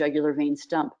vein or a jugular vein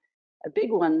stump. A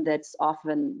big one that's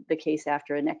often the case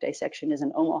after a neck dissection is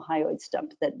an omohyoid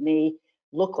stump that may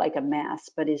look like a mass,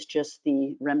 but is just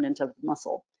the remnant of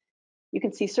muscle. You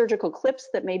can see surgical clips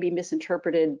that may be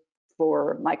misinterpreted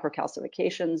for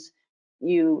microcalcifications.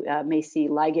 You may see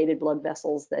ligated blood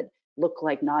vessels that look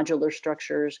like nodular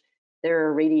structures. There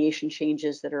are radiation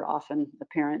changes that are often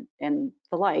apparent and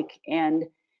the like. And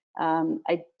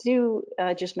I do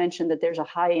just mention that there's a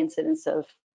high incidence of,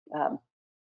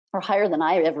 or higher than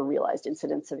I ever realized,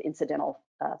 incidence of incidental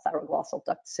thyroglossal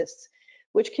duct cysts,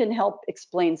 which can help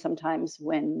explain sometimes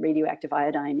when radioactive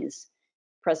iodine is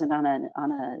present on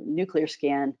a nuclear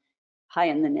scan high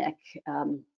in the neck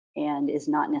and is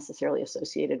not necessarily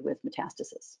associated with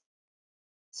metastasis.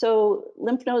 So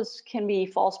lymph nodes can be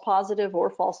false positive or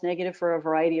false negative for a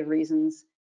variety of reasons.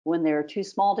 When they're too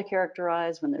small to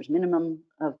characterize, when there's minimum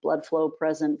of blood flow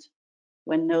present,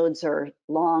 when nodes are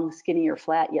long, skinny, or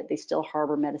flat, yet they still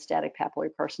harbor metastatic papillary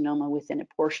carcinoma within a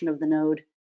portion of the node,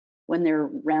 when they're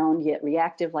round yet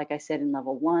reactive, like I said in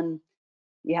level 1.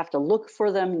 You have to look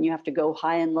for them, and you have to go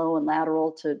high and low and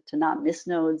lateral to not miss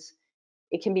nodes.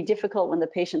 It can be difficult when the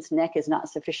patient's neck is not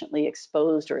sufficiently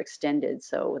exposed or extended.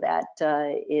 So that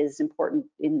is important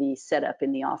in the setup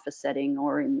in the office setting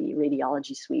or in the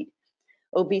radiology suite.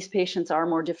 Obese patients are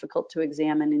more difficult to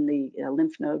examine in the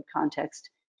lymph node context.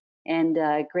 And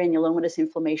granulomatous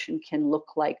inflammation can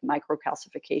look like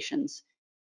microcalcifications.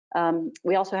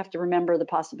 We also have to remember the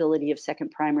possibility of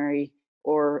second primary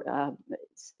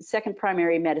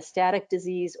metastatic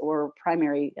disease or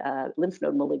primary lymph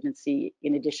node malignancy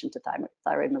in addition to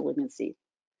thyroid malignancy.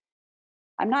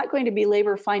 I'm not going to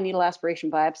belabor fine needle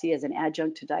aspiration biopsy as an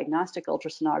adjunct to diagnostic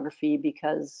ultrasonography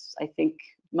because I think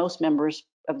most members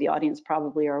of the audience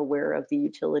probably are aware of the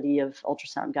utility of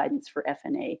ultrasound guidance for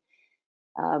FNA.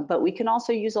 But we can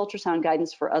also use ultrasound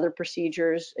guidance for other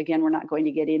procedures. Again, we're not going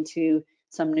to get into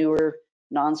some newer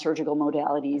non-surgical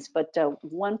modalities, but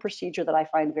one procedure that I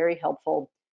find very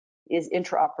helpful is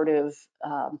intraoperative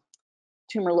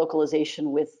tumor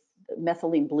localization with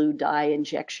methylene blue dye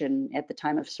injection at the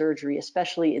time of surgery,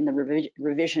 especially in the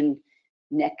revision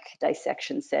neck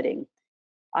dissection setting.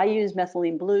 I use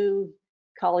methylene blue.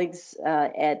 Colleagues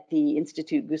at the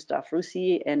Institute Gustave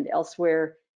Roussy and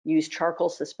elsewhere use charcoal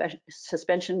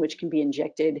suspension, which can be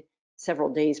injected several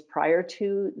days prior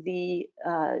to the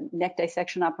neck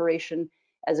dissection operation,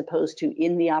 as opposed to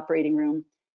in the operating room.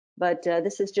 But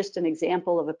this is just an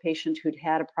example of a patient who'd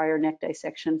had a prior neck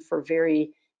dissection for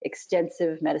very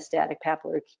extensive metastatic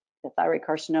papillary thyroid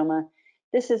carcinoma.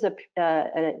 This is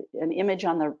an image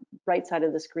on the right side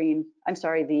of the screen. I'm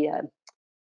sorry,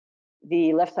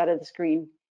 the left side of the screen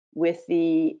with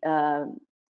the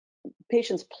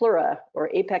patient's pleura,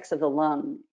 or apex of the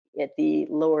lung, at the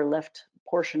lower left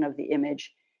portion of the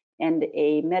image, and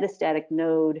a metastatic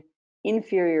node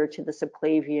inferior to the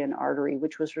subclavian artery,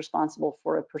 which was responsible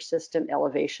for a persistent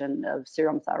elevation of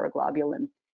serum thyroglobulin.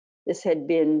 This had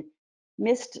been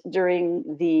missed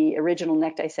during the original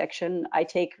neck dissection. I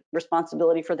take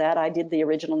responsibility for that. I did the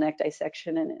original neck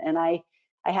dissection, and I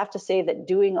have to say that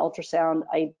doing ultrasound,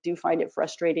 I do find it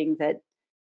frustrating that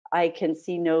I can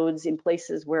see nodes in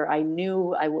places where I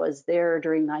knew I was there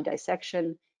during my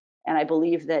dissection. And I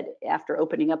believe that after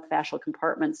opening up fascial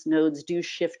compartments, nodes do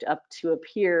shift up to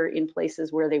appear in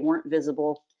places where they weren't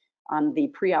visible on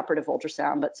the preoperative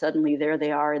ultrasound, but suddenly there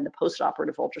they are in the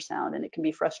postoperative ultrasound, and it can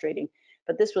be frustrating.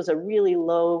 But this was a really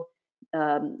low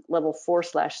level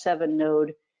 4/7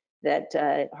 node that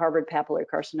harbored papillary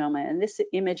carcinoma. And this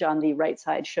image on the right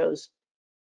side shows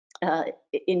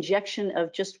injection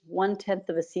of just 1/10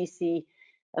 of a cc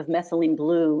of methylene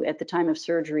blue at the time of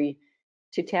surgery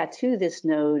to tattoo this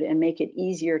node and make it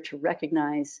easier to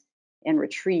recognize and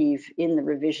retrieve in the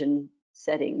revision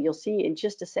setting. You'll see in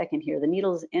just a second here, the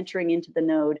needle is entering into the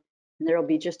node, and there will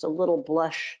be just a little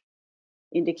blush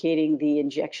indicating the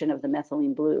injection of the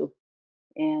methylene blue.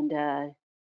 And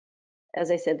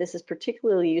as I said, this is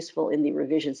particularly useful in the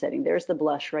revision setting. There's the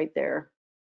blush right there.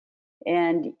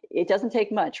 And it doesn't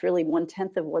take much, really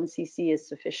 1/10 of 1 cc is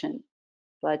sufficient.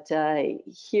 But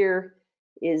here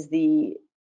is the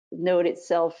node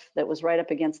itself that was right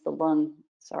up against the lung,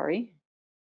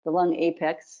 the lung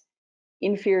apex,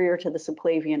 inferior to the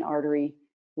subclavian artery,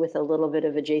 with a little bit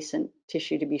of adjacent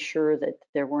tissue to be sure that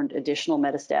there weren't additional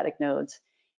metastatic nodes.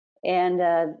 And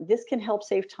this can help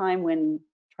save time when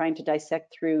trying to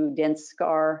dissect through dense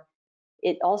scar.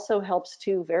 It also helps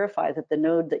to verify that the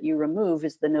node that you remove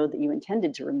is the node that you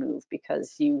intended to remove,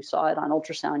 because you saw it on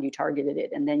ultrasound, you targeted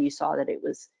it, and then you saw that it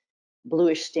was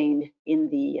bluish stained in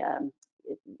the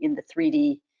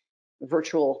 3D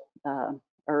virtual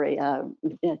or a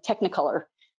Technicolor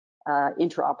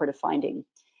intraoperative finding.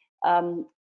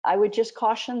 I would just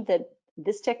caution that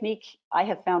this technique I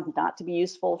have found not to be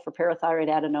useful for parathyroid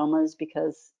adenomas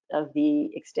because of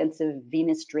the extensive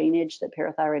venous drainage that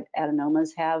parathyroid adenomas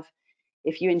have.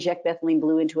 If you inject methylene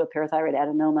blue into a parathyroid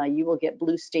adenoma, you will get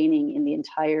blue staining in the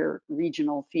entire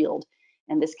regional field.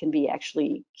 And this can be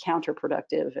actually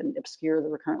counterproductive and obscure the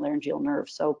recurrent laryngeal nerve.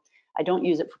 So I don't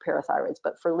use it for parathyroids,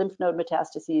 but for lymph node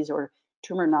metastases or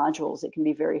tumor nodules, it can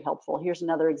be very helpful. Here's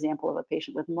another example of a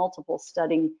patient with multiple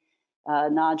studding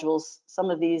nodules. Some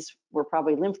of these were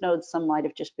probably lymph nodes, some might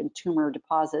have just been tumor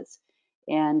deposits.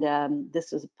 And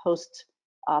this is a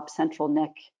post-op central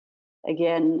neck.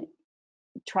 Again,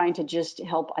 trying to just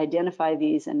help identify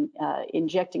these and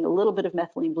injecting a little bit of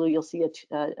methylene blue. You'll see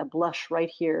a blush right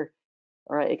here,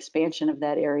 or an expansion of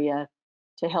that area,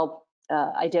 to help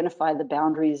identify the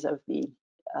boundaries of the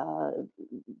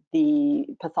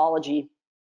pathology.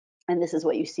 And this is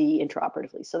what you see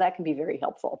intraoperatively. So that can be very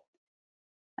helpful.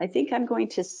 I think I'm going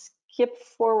to skip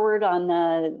forward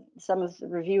on some of the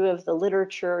review of the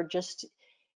literature, just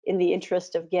in the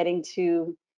interest of getting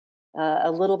to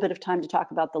a little bit of time to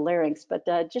talk about the larynx, but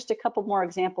just a couple more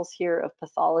examples here of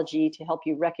pathology to help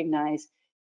you recognize.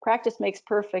 Practice makes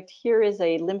perfect. Here is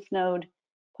a lymph node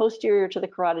posterior to the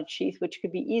carotid sheath, which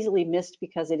could be easily missed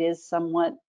because it is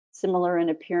somewhat similar in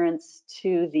appearance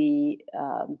to the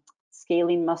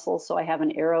scalene muscle. So I have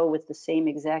an arrow with the same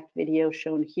exact video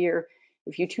shown here.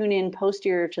 If you tune in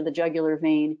posterior to the jugular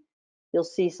vein, you'll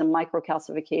see some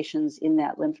microcalcifications in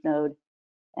that lymph node,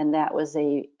 and that was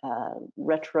a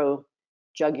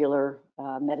retrojugular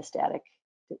metastatic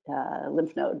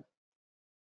lymph node.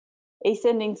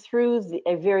 Ascending through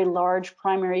a very large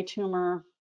primary tumor,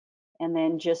 and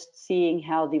then just seeing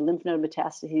how the lymph node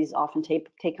metastases often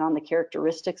take on the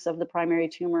characteristics of the primary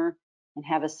tumor and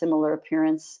have a similar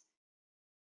appearance.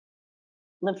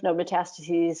 Lymph node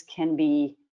metastases can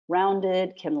be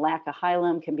rounded, can lack a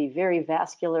hilum, can be very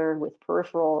vascular with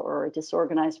peripheral or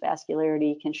disorganized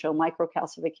vascularity, can show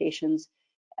microcalcifications,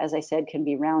 as I said, can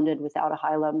be rounded without a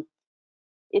hilum.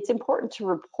 It's important to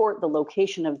report the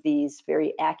location of these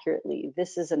very accurately.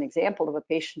 This is an example of a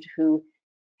patient who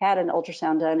had an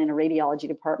ultrasound done in a radiology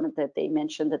department that they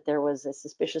mentioned that there was a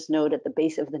suspicious node at the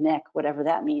base of the neck, whatever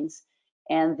that means.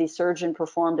 And the surgeon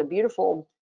performed a beautiful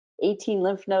 18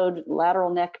 lymph node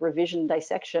lateral neck revision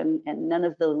dissection, and none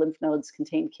of the lymph nodes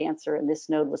contained cancer, and this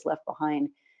node was left behind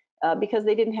because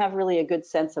they didn't have really a good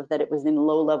sense of that it was in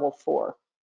low level 4.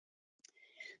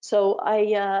 So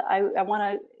I want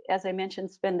to, as I mentioned,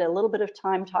 spend a little bit of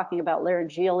time talking about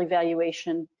laryngeal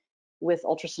evaluation with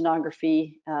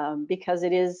ultrasonography because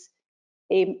it is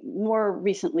a more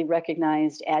recently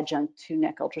recognized adjunct to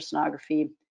neck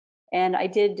ultrasonography. And I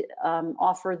did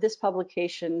offer this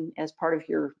publication as part of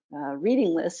your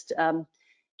reading list.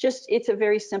 It's a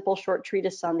very simple short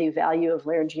treatise on the value of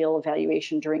laryngeal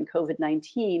evaluation during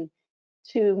COVID-19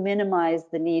 to minimize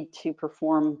the need to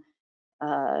perform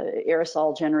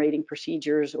aerosol generating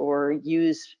procedures or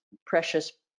use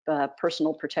precious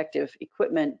personal protective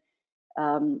equipment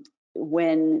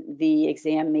when the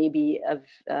exam may be of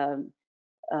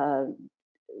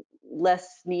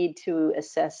less need to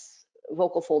assess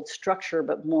vocal fold structure,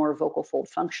 but more vocal fold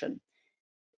function.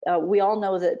 We all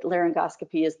know that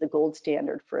laryngoscopy is the gold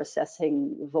standard for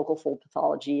assessing vocal fold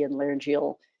pathology and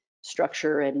laryngeal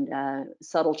structure and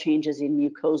subtle changes in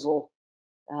mucosal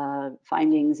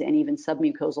findings and even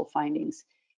submucosal findings.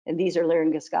 And these are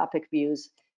laryngoscopic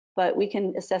views, but we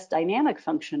can assess dynamic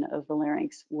function of the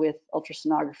larynx with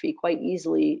ultrasonography quite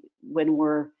easily when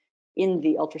we're in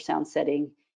the ultrasound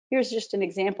setting. Here's just an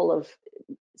example of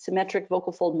symmetric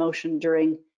vocal fold motion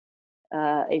during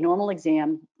a normal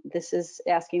exam. This is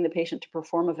asking the patient to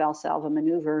perform a Valsalva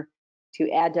maneuver to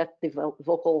adduct the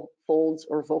vocal folds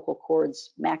or vocal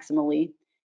cords maximally.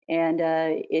 And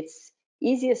it's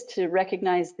easiest to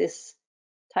recognize this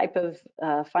type of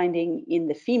finding in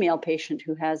the female patient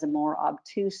who has a more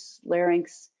obtuse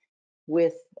larynx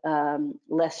with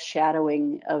less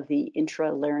shadowing of the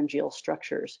intralaryngeal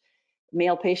structures.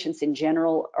 Male patients in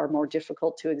general are more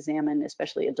difficult to examine,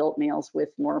 especially adult males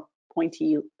with more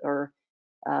pointy or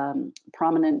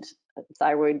prominent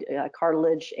thyroid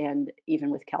cartilage and even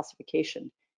with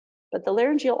calcification. But the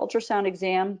laryngeal ultrasound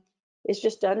exam is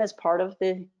just done as part of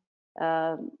the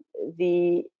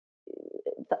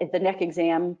neck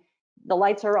exam. The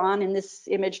lights are on in this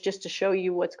image just to show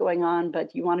you what's going on,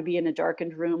 but you want to be in a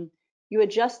darkened room. You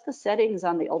adjust the settings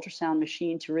on the ultrasound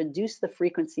machine to reduce the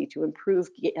frequency to improve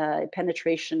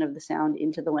penetration of the sound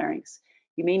into the larynx.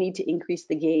 You may need to increase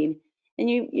the gain, and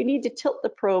you need to tilt the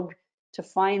probe to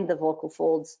find the vocal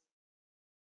folds.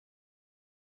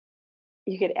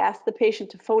 You could ask the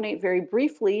patient to phonate very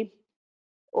briefly,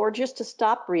 or just to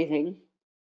stop breathing,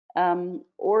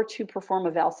 or to perform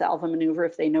a Valsalva maneuver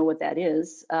if they know what that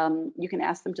is. You can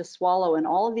ask them to swallow, and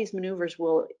all of these maneuvers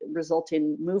will result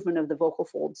in movement of the vocal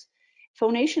folds.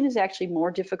 Phonation is actually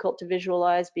more difficult to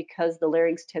visualize because the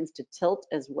larynx tends to tilt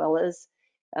as well as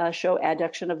show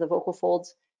adduction of the vocal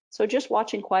folds. So just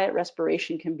watching quiet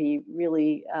respiration can be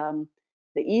really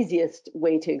the easiest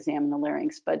way to examine the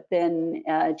larynx, but then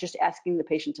just asking the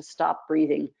patient to stop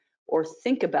breathing or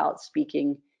think about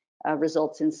speaking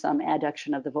results in some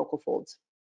adduction of the vocal folds.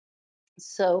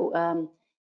 So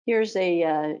here's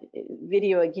a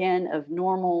video again of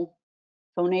normal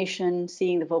phonation,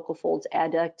 seeing the vocal folds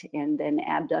adduct and then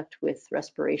abduct with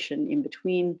respiration in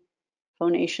between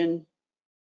phonation.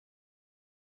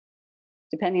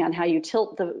 Depending on how you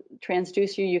tilt the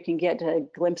transducer, you can get a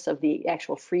glimpse of the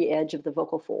actual free edge of the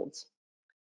vocal folds.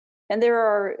 And there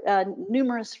are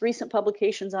numerous recent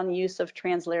publications on the use of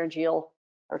translaryngeal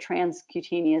or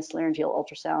transcutaneous laryngeal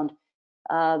ultrasound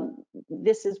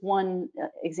This is one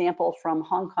example from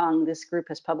Hong Kong. This group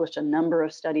has published a number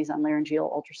of studies on laryngeal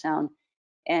ultrasound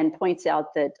and points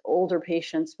out that older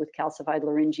patients with calcified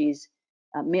larynges,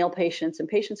 male patients, and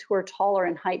patients who are taller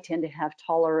in height tend to have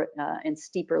taller and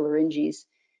steeper larynges,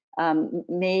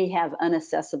 may have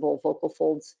unaccessible vocal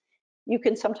folds. You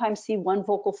can sometimes see one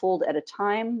vocal fold at a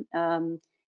time,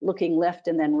 looking left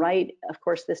and then right. Of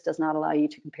course, this does not allow you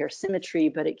to compare symmetry,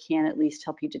 but it can at least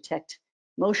help you detect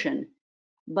motion.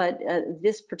 But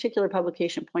this particular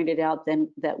publication pointed out then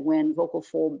that when vocal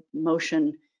fold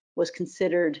motion was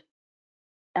considered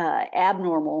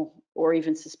abnormal or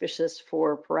even suspicious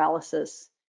for paralysis,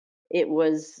 it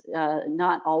was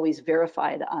not always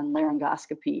verified on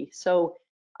laryngoscopy. So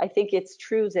I think it's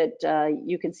true that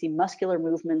you can see muscular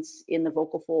movements in the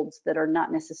vocal folds that are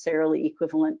not necessarily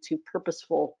equivalent to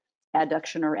purposeful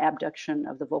adduction or abduction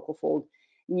of the vocal fold.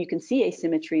 And you can see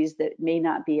asymmetries that may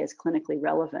not be as clinically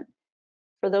relevant.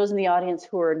 For those in the audience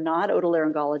who are not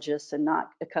otolaryngologists and not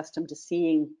accustomed to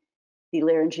seeing the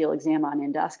laryngeal exam on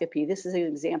endoscopy, this is an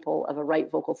example of a right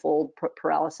vocal fold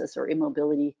paralysis or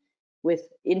immobility with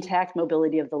intact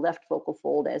mobility of the left vocal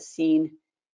fold as seen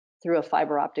through a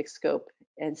fiber optic scope,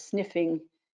 and sniffing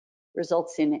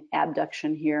results in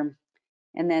abduction here.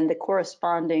 And then the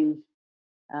corresponding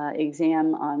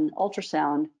exam on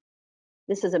ultrasound.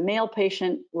 This is a male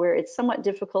patient where it's somewhat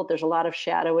difficult. There's a lot of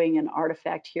shadowing and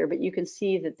artifact here, but you can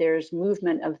see that there's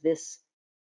movement of this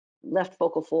left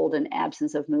vocal fold and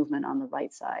absence of movement on the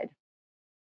right side.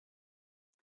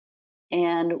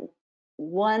 And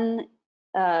one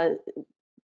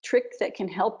trick that can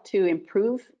help to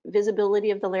improve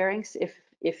visibility of the larynx if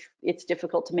it's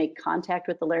difficult to make contact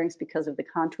with the larynx because of the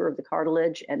contour of the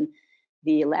cartilage and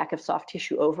the lack of soft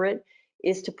tissue over it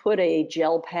is to put a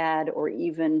gel pad or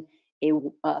even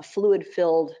a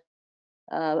fluid-filled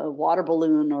water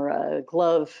balloon or a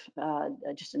glove,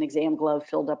 just an exam glove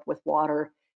filled up with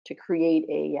water to create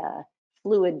a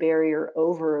fluid barrier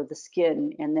over the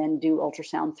skin, and then do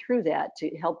ultrasound through that to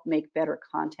help make better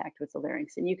contact with the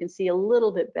larynx. And you can see a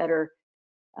little bit better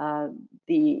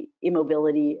the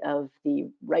immobility of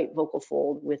the right vocal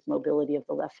fold with mobility of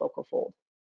the left vocal fold.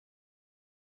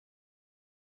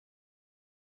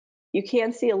 You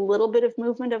can see a little bit of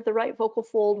movement of the right vocal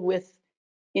fold with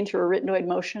interarytenoid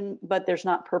motion, but there's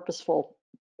not purposeful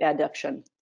adduction.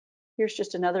 Here's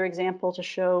just another example to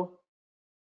show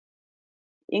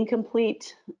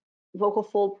incomplete vocal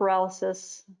fold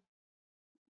paralysis.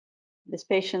 This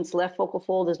patient's left vocal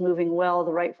fold is moving well.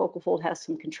 The right vocal fold has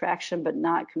some contraction, but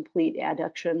not complete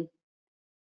adduction.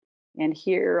 And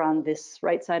here on this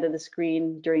right side of the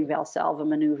screen during Valsalva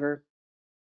maneuver,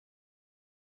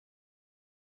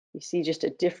 you see just a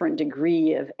different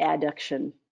degree of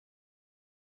adduction,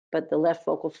 but the left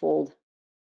vocal fold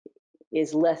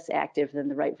is less active than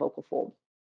the right vocal fold.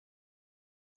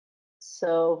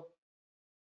 So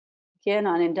again,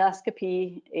 on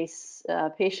endoscopy, a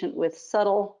patient with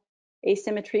subtle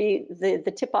asymmetry,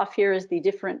 the tip off here is the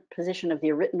different position of the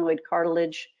arytenoid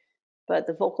cartilage, but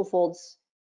the vocal folds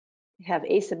have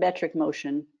asymmetric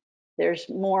motion. There's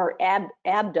more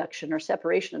abduction or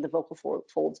separation of the vocal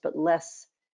folds, but less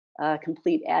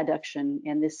complete adduction.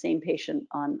 And this same patient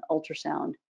on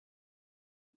ultrasound,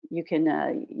 you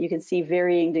can see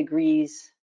varying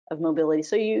degrees of mobility.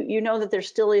 So you know that there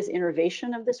still is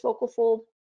innervation of this vocal fold,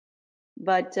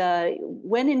 but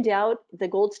when in doubt, the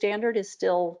gold standard is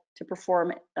still to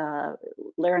perform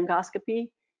laryngoscopy.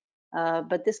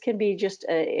 But this can be just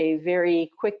a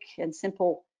very quick and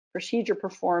simple procedure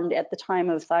performed at the time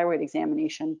of thyroid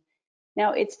examination.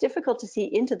 Now, it's difficult to see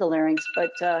into the larynx, but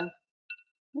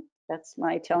that's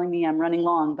my telling me I'm running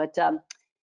long. But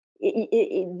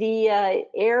the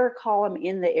air column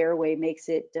in the airway makes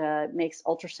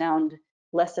ultrasound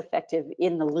less effective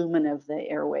in the lumen of the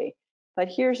airway. But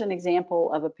here's an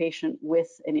example of a patient with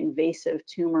an invasive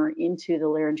tumor into the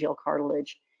laryngeal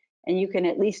cartilage. And you can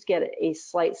at least get a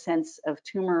slight sense of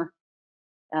tumor,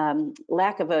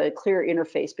 lack of a clear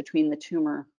interface between the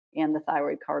tumor and the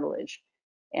thyroid cartilage.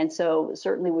 And so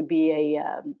certainly would be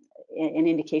an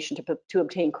indication to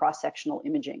obtain cross-sectional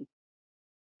imaging.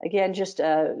 Again, just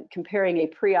comparing a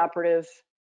preoperative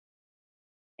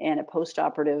and a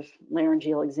postoperative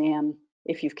laryngeal exam.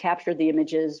 If you've captured the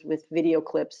images with video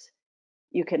clips,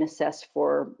 you can assess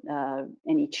for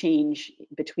any change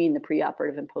between the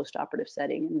preoperative and postoperative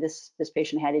setting. And this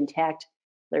patient had intact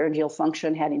laryngeal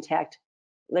function, had intact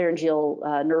laryngeal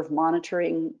nerve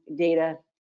monitoring data.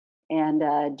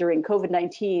 And during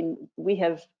COVID-19, we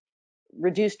have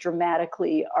reduced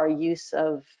dramatically our use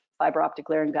of fiber optic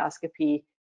laryngoscopy,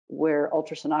 where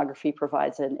ultrasonography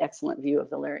provides an excellent view of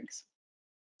the larynx.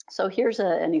 So here's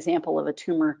an example of a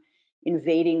tumor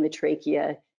invading the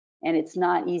trachea, and it's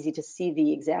not easy to see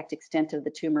the exact extent of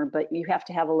the tumor, but you have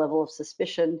to have a level of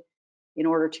suspicion in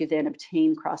order to then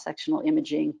obtain cross-sectional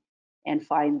imaging and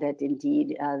find that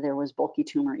indeed there was bulky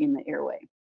tumor in the airway.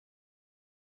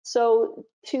 So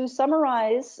to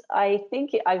summarize, I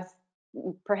think I've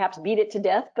perhaps beat it to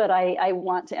death, but I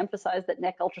want to emphasize that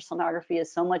neck ultrasonography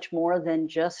is so much more than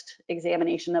just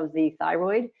examination of the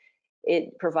thyroid.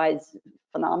 It provides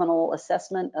phenomenal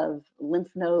assessment of lymph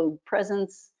node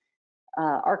presence,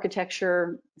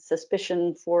 architecture,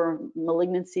 suspicion for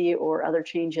malignancy or other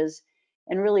changes,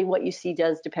 and really what you see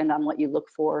does depend on what you look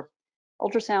for.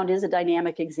 Ultrasound is a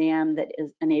dynamic exam that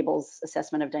enables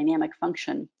assessment of dynamic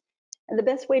function. And the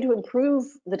best way to improve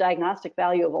the diagnostic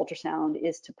value of ultrasound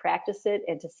is to practice it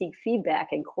and to seek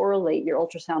feedback and correlate your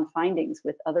ultrasound findings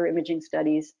with other imaging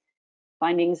studies,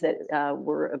 findings that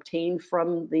were obtained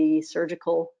from the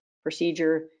surgical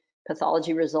procedure,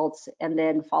 pathology results, and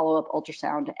then follow-up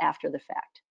ultrasound after the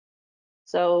fact.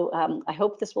 So I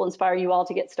hope this will inspire you all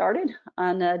to get started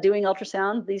on doing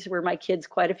ultrasound. These were my kids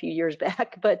quite a few years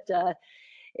back, but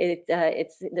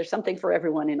there's something for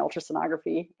everyone in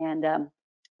ultrasonography. And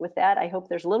with that, I hope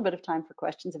there's a little bit of time for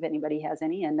questions if anybody has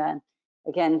any. And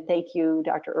again, thank you,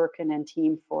 Dr. Erkin and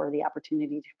team, for the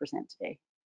opportunity to present today.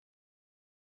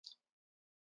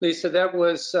 Lisa, that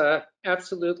was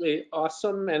absolutely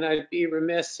awesome, and I'd be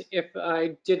remiss if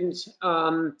I didn't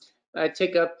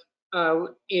take up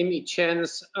Amy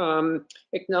Chen's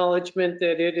acknowledgement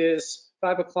that it is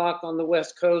 5 o'clock on the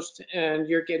West Coast, and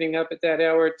you're getting up at that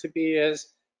hour to be as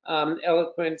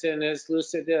eloquent and as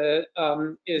lucid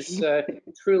is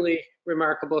truly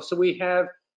remarkable. So we have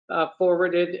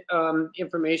forwarded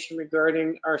information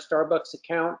regarding our Starbucks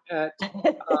account at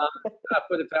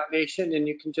for the foundation, and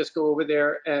you can just go over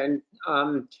there and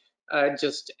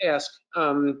just ask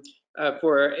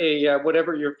for a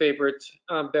whatever your favorite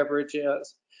beverage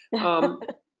is.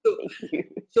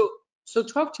 So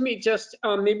talk to me just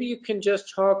maybe you can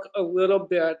just talk a little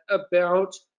bit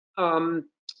about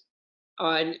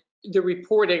the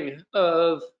reporting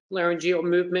of laryngeal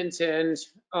movements and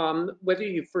whether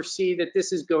you foresee that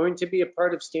this is going to be a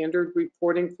part of standard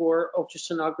reporting for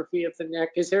ultrasonography of the neck.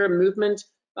 Is there a movement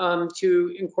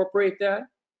to incorporate that?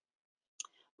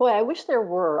 Boy, I wish there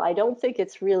were. I don't think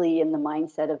it's really in the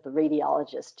mindset of the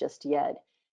radiologist just yet.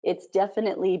 It's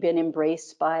definitely been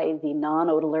embraced by the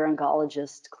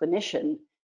non-otolaryngologist clinician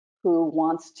who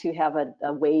wants to have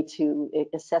a way to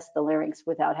assess the larynx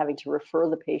without having to refer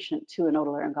the patient to an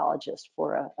otolaryngologist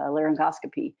for a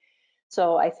laryngoscopy.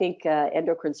 So I think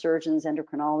endocrine surgeons,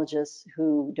 endocrinologists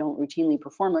who don't routinely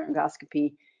perform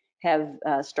laryngoscopy have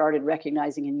started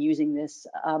recognizing and using this.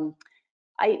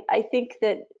 I think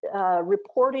that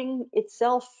reporting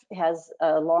itself has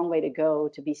a long way to go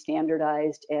to be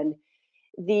standardized. And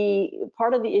the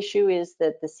part of the issue is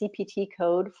that the CPT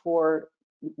code for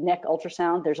neck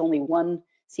ultrasound, there's only one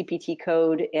CPT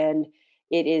code, and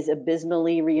it is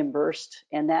abysmally reimbursed.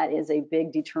 And that is a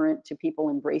big deterrent to people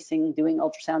embracing doing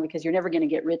ultrasound, because you're never going to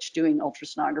get rich doing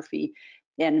ultrasonography.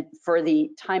 And for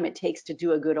the time it takes to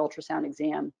do a good ultrasound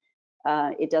exam,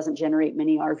 it doesn't generate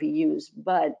many RVUs,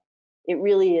 but it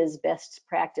really is best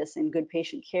practice in good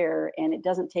patient care, and it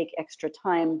doesn't take extra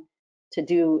time to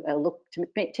do a look, to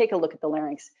take a look at the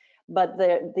larynx. But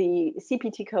the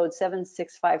CPT code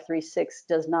 76536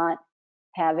 does not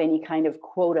have any kind of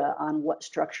quota on what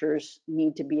structures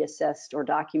need to be assessed or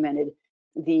documented.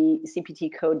 The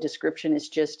CPT code description is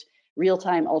just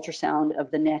real-time ultrasound of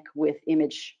the neck with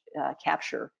image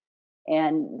capture.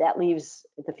 And that leaves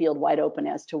the field wide open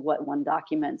as to what one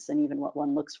documents and even what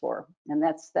one looks for. And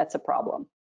that's a problem.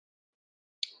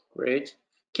 Great.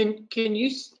 Can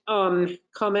you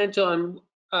comment on,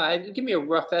 give me a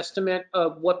rough estimate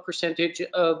of what percentage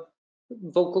of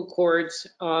vocal cords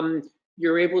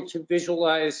you're able to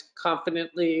visualize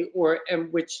confidently,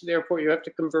 and which therefore you have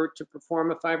to convert to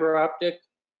perform a fiber optic?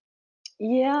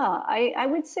 Yeah, I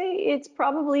would say it's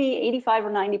probably 85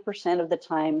 or 90% of the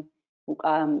time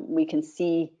we can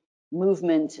see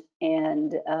movement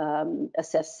and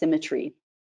assess symmetry.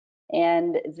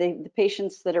 And the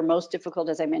patients that are most difficult,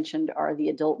 as I mentioned, are the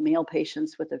adult male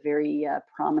patients with a very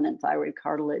prominent thyroid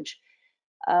cartilage.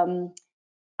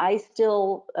 I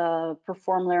still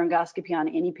perform laryngoscopy on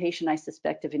any patient I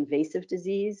suspect of invasive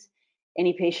disease,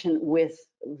 any patient with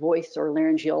voice or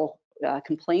laryngeal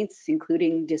complaints,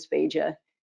 including dysphagia.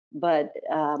 But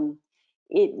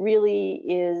it really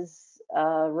is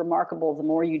remarkable. The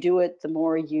more you do it, the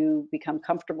more you become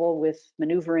comfortable with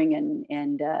maneuvering,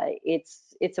 and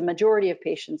it's a majority of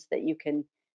patients that you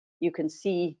can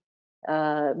see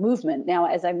movement. Now,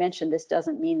 as I mentioned, this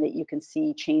doesn't mean that you can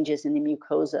see changes in the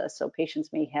mucosa. So patients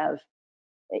may have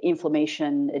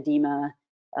inflammation, edema,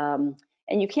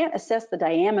 and you can't assess the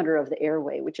diameter of the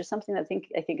airway, which is something that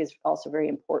I think is also very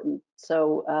important.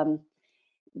 So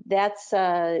that's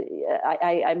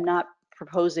I'm not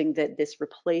proposing that this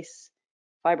replace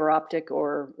fiber optic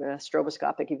or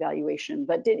stroboscopic evaluation,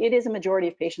 but it is a majority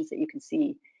of patients that you can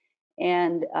see.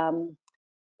 And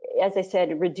as I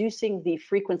said, reducing the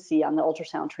frequency on the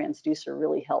ultrasound transducer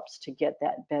really helps to get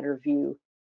that better view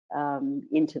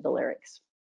into the larynx.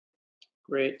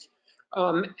 Great.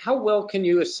 How well can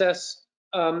you assess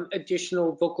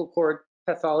additional vocal cord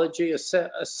pathology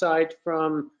aside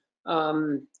from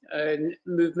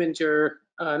movement or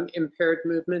impaired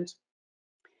movement?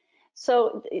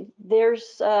 So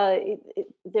there's a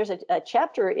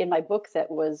chapter in my book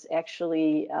that was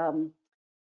actually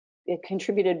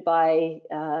contributed by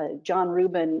John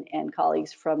Rubin and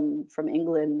colleagues from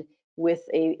England with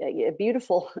a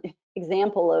beautiful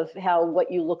example of how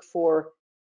what you look for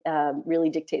really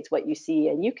dictates what you see.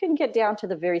 And you can get down to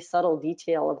the very subtle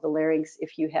detail of the larynx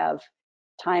if you have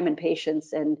time and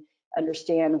patience and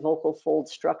understand vocal fold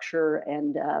structure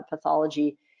and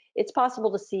pathology. It's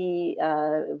possible to see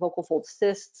vocal fold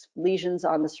cysts, lesions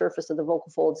on the surface of the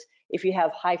vocal folds. If you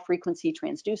have high frequency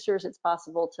transducers, it's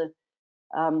possible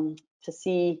to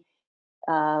see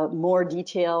more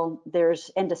detail.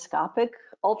 There's endoscopic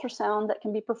ultrasound that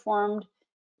can be performed.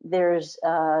 There's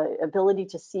ability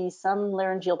to see some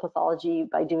laryngeal pathology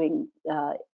by doing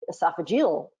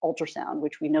esophageal ultrasound,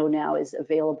 which we know now is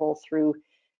available through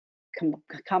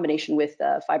combination with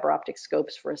fiber optic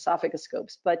scopes for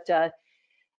esophagoscopes. But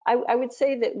I would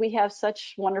say that we have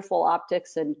such wonderful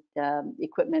optics and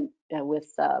equipment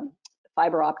with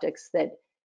fiber optics that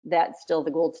that's still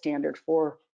the gold standard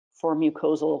for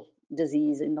mucosal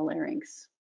disease in the larynx.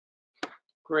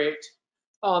 Great.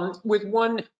 With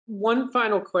one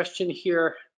final question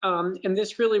here, and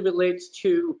this really relates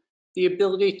to the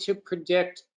ability to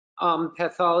predict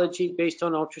pathology based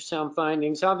on ultrasound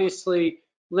findings. Obviously,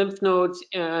 lymph nodes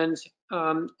and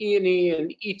E&E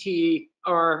and ETE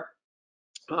are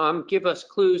give us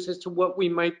clues as to what we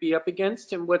might be up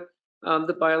against and what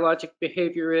the biologic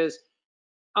behavior is.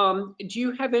 Do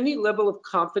you have any level of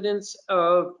confidence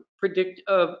of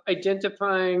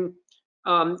identifying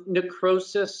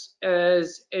necrosis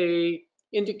as a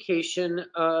indication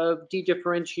of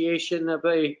dedifferentiation of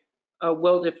a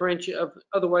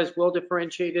otherwise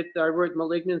well-differentiated thyroid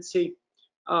malignancy?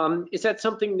 Is that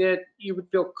something that you would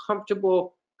feel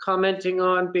comfortable commenting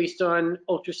on based on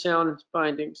ultrasound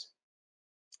findings?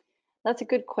 That's a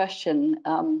good question.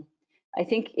 I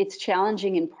think it's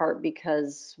challenging in part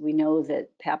because we know that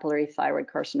papillary thyroid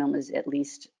carcinomas at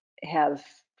least have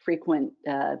frequent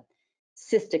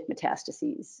cystic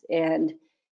metastases, and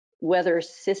whether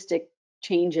cystic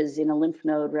changes in a lymph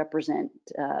node represent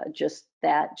just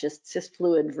cyst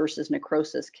fluid versus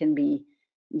necrosis can be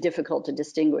difficult to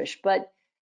distinguish. But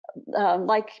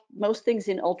like most things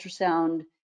in ultrasound,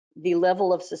 the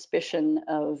level of suspicion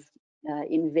of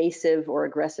invasive or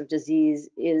aggressive disease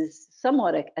is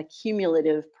somewhat a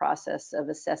cumulative process of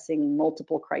assessing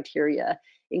multiple criteria,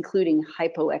 including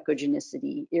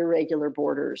hypoechogenicity, irregular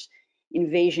borders,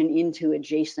 invasion into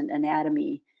adjacent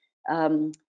anatomy,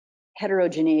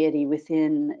 heterogeneity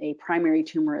within a primary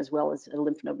tumor as well as a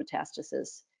lymph node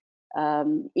metastasis,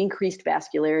 increased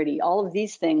vascularity. All of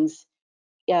these things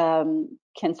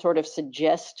can sort of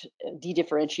suggest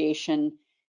dedifferentiation,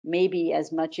 maybe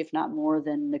as much, if not more,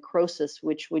 than necrosis,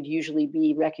 which would usually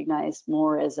be recognized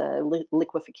more as a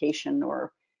liquefaction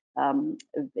or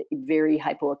very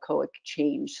hypoechoic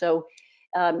change. So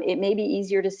it may be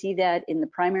easier to see that in the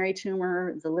primary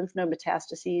tumor, the lymph node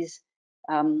metastases.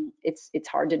 It's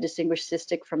hard to distinguish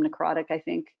cystic from necrotic, I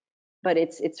think, but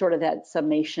it's sort of that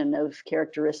summation of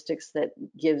characteristics that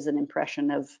gives an impression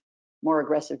of more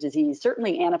aggressive disease.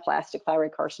 Certainly anaplastic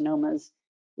thyroid carcinomas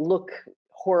look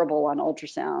horrible on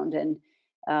ultrasound, and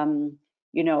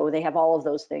you know, they have all of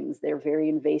those things. They're very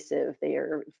invasive, they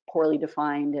are poorly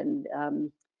defined,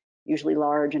 and usually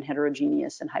large and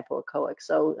heterogeneous and hypoechoic.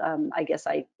 So I guess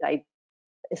I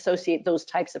associate those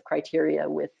types of criteria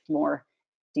with more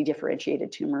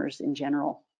dedifferentiated tumors in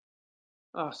general.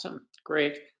 Awesome,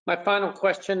 great. My final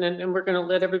question, and we're going to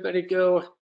let everybody go.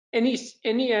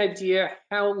 Any idea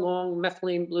how long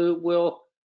methylene blue will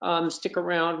stick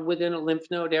around within a lymph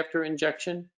node after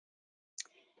injection?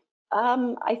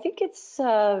 I think it's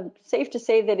safe to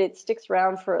say that it sticks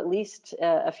around for at least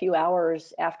a few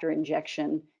hours after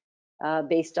injection,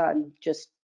 based on just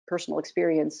personal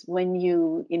experience. When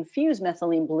you infuse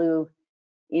methylene blue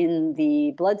in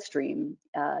the bloodstream,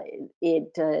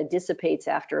 it dissipates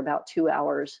after about 2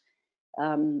 hours.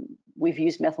 We've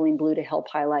used methylene blue to help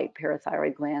highlight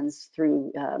parathyroid glands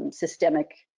through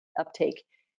systemic uptake.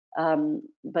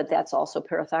 But that's also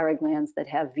parathyroid glands that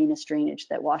have venous drainage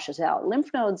that washes out. Lymph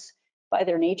nodes, by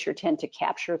their nature, tend to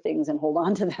capture things and hold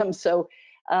on to them. So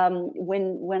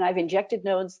when I've injected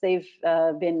nodes, they've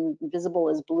been visible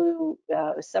as blue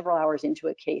several hours into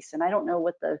a case. And I don't know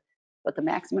what the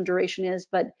maximum duration is,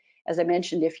 but as I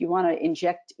mentioned, if you want to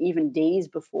inject even days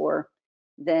before,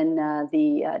 then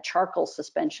the charcoal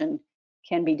suspension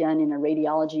can be done in a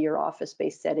radiology or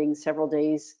office-based setting several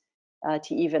days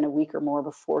to even a week or more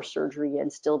before surgery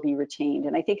and still be retained.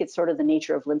 And I think it's sort of the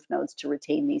nature of lymph nodes to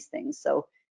retain these things. So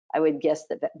I would guess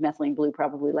that methylene blue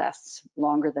probably lasts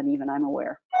longer than even I'm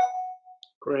aware.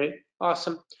 Great,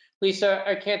 awesome. Lisa,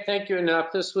 I can't thank you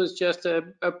enough. This was just a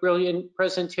brilliant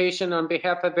presentation. On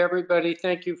behalf of everybody,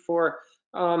 thank you for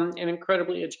an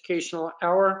incredibly educational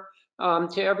hour.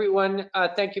 To everyone,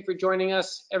 thank you for joining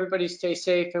us. Everybody stay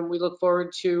safe, and we look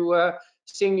forward to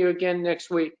seeing you again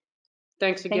next week.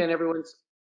 Thanks again, everyone.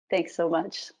 Thanks so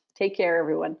much. Take care,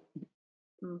 everyone.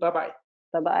 Bye-bye.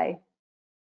 Bye-bye.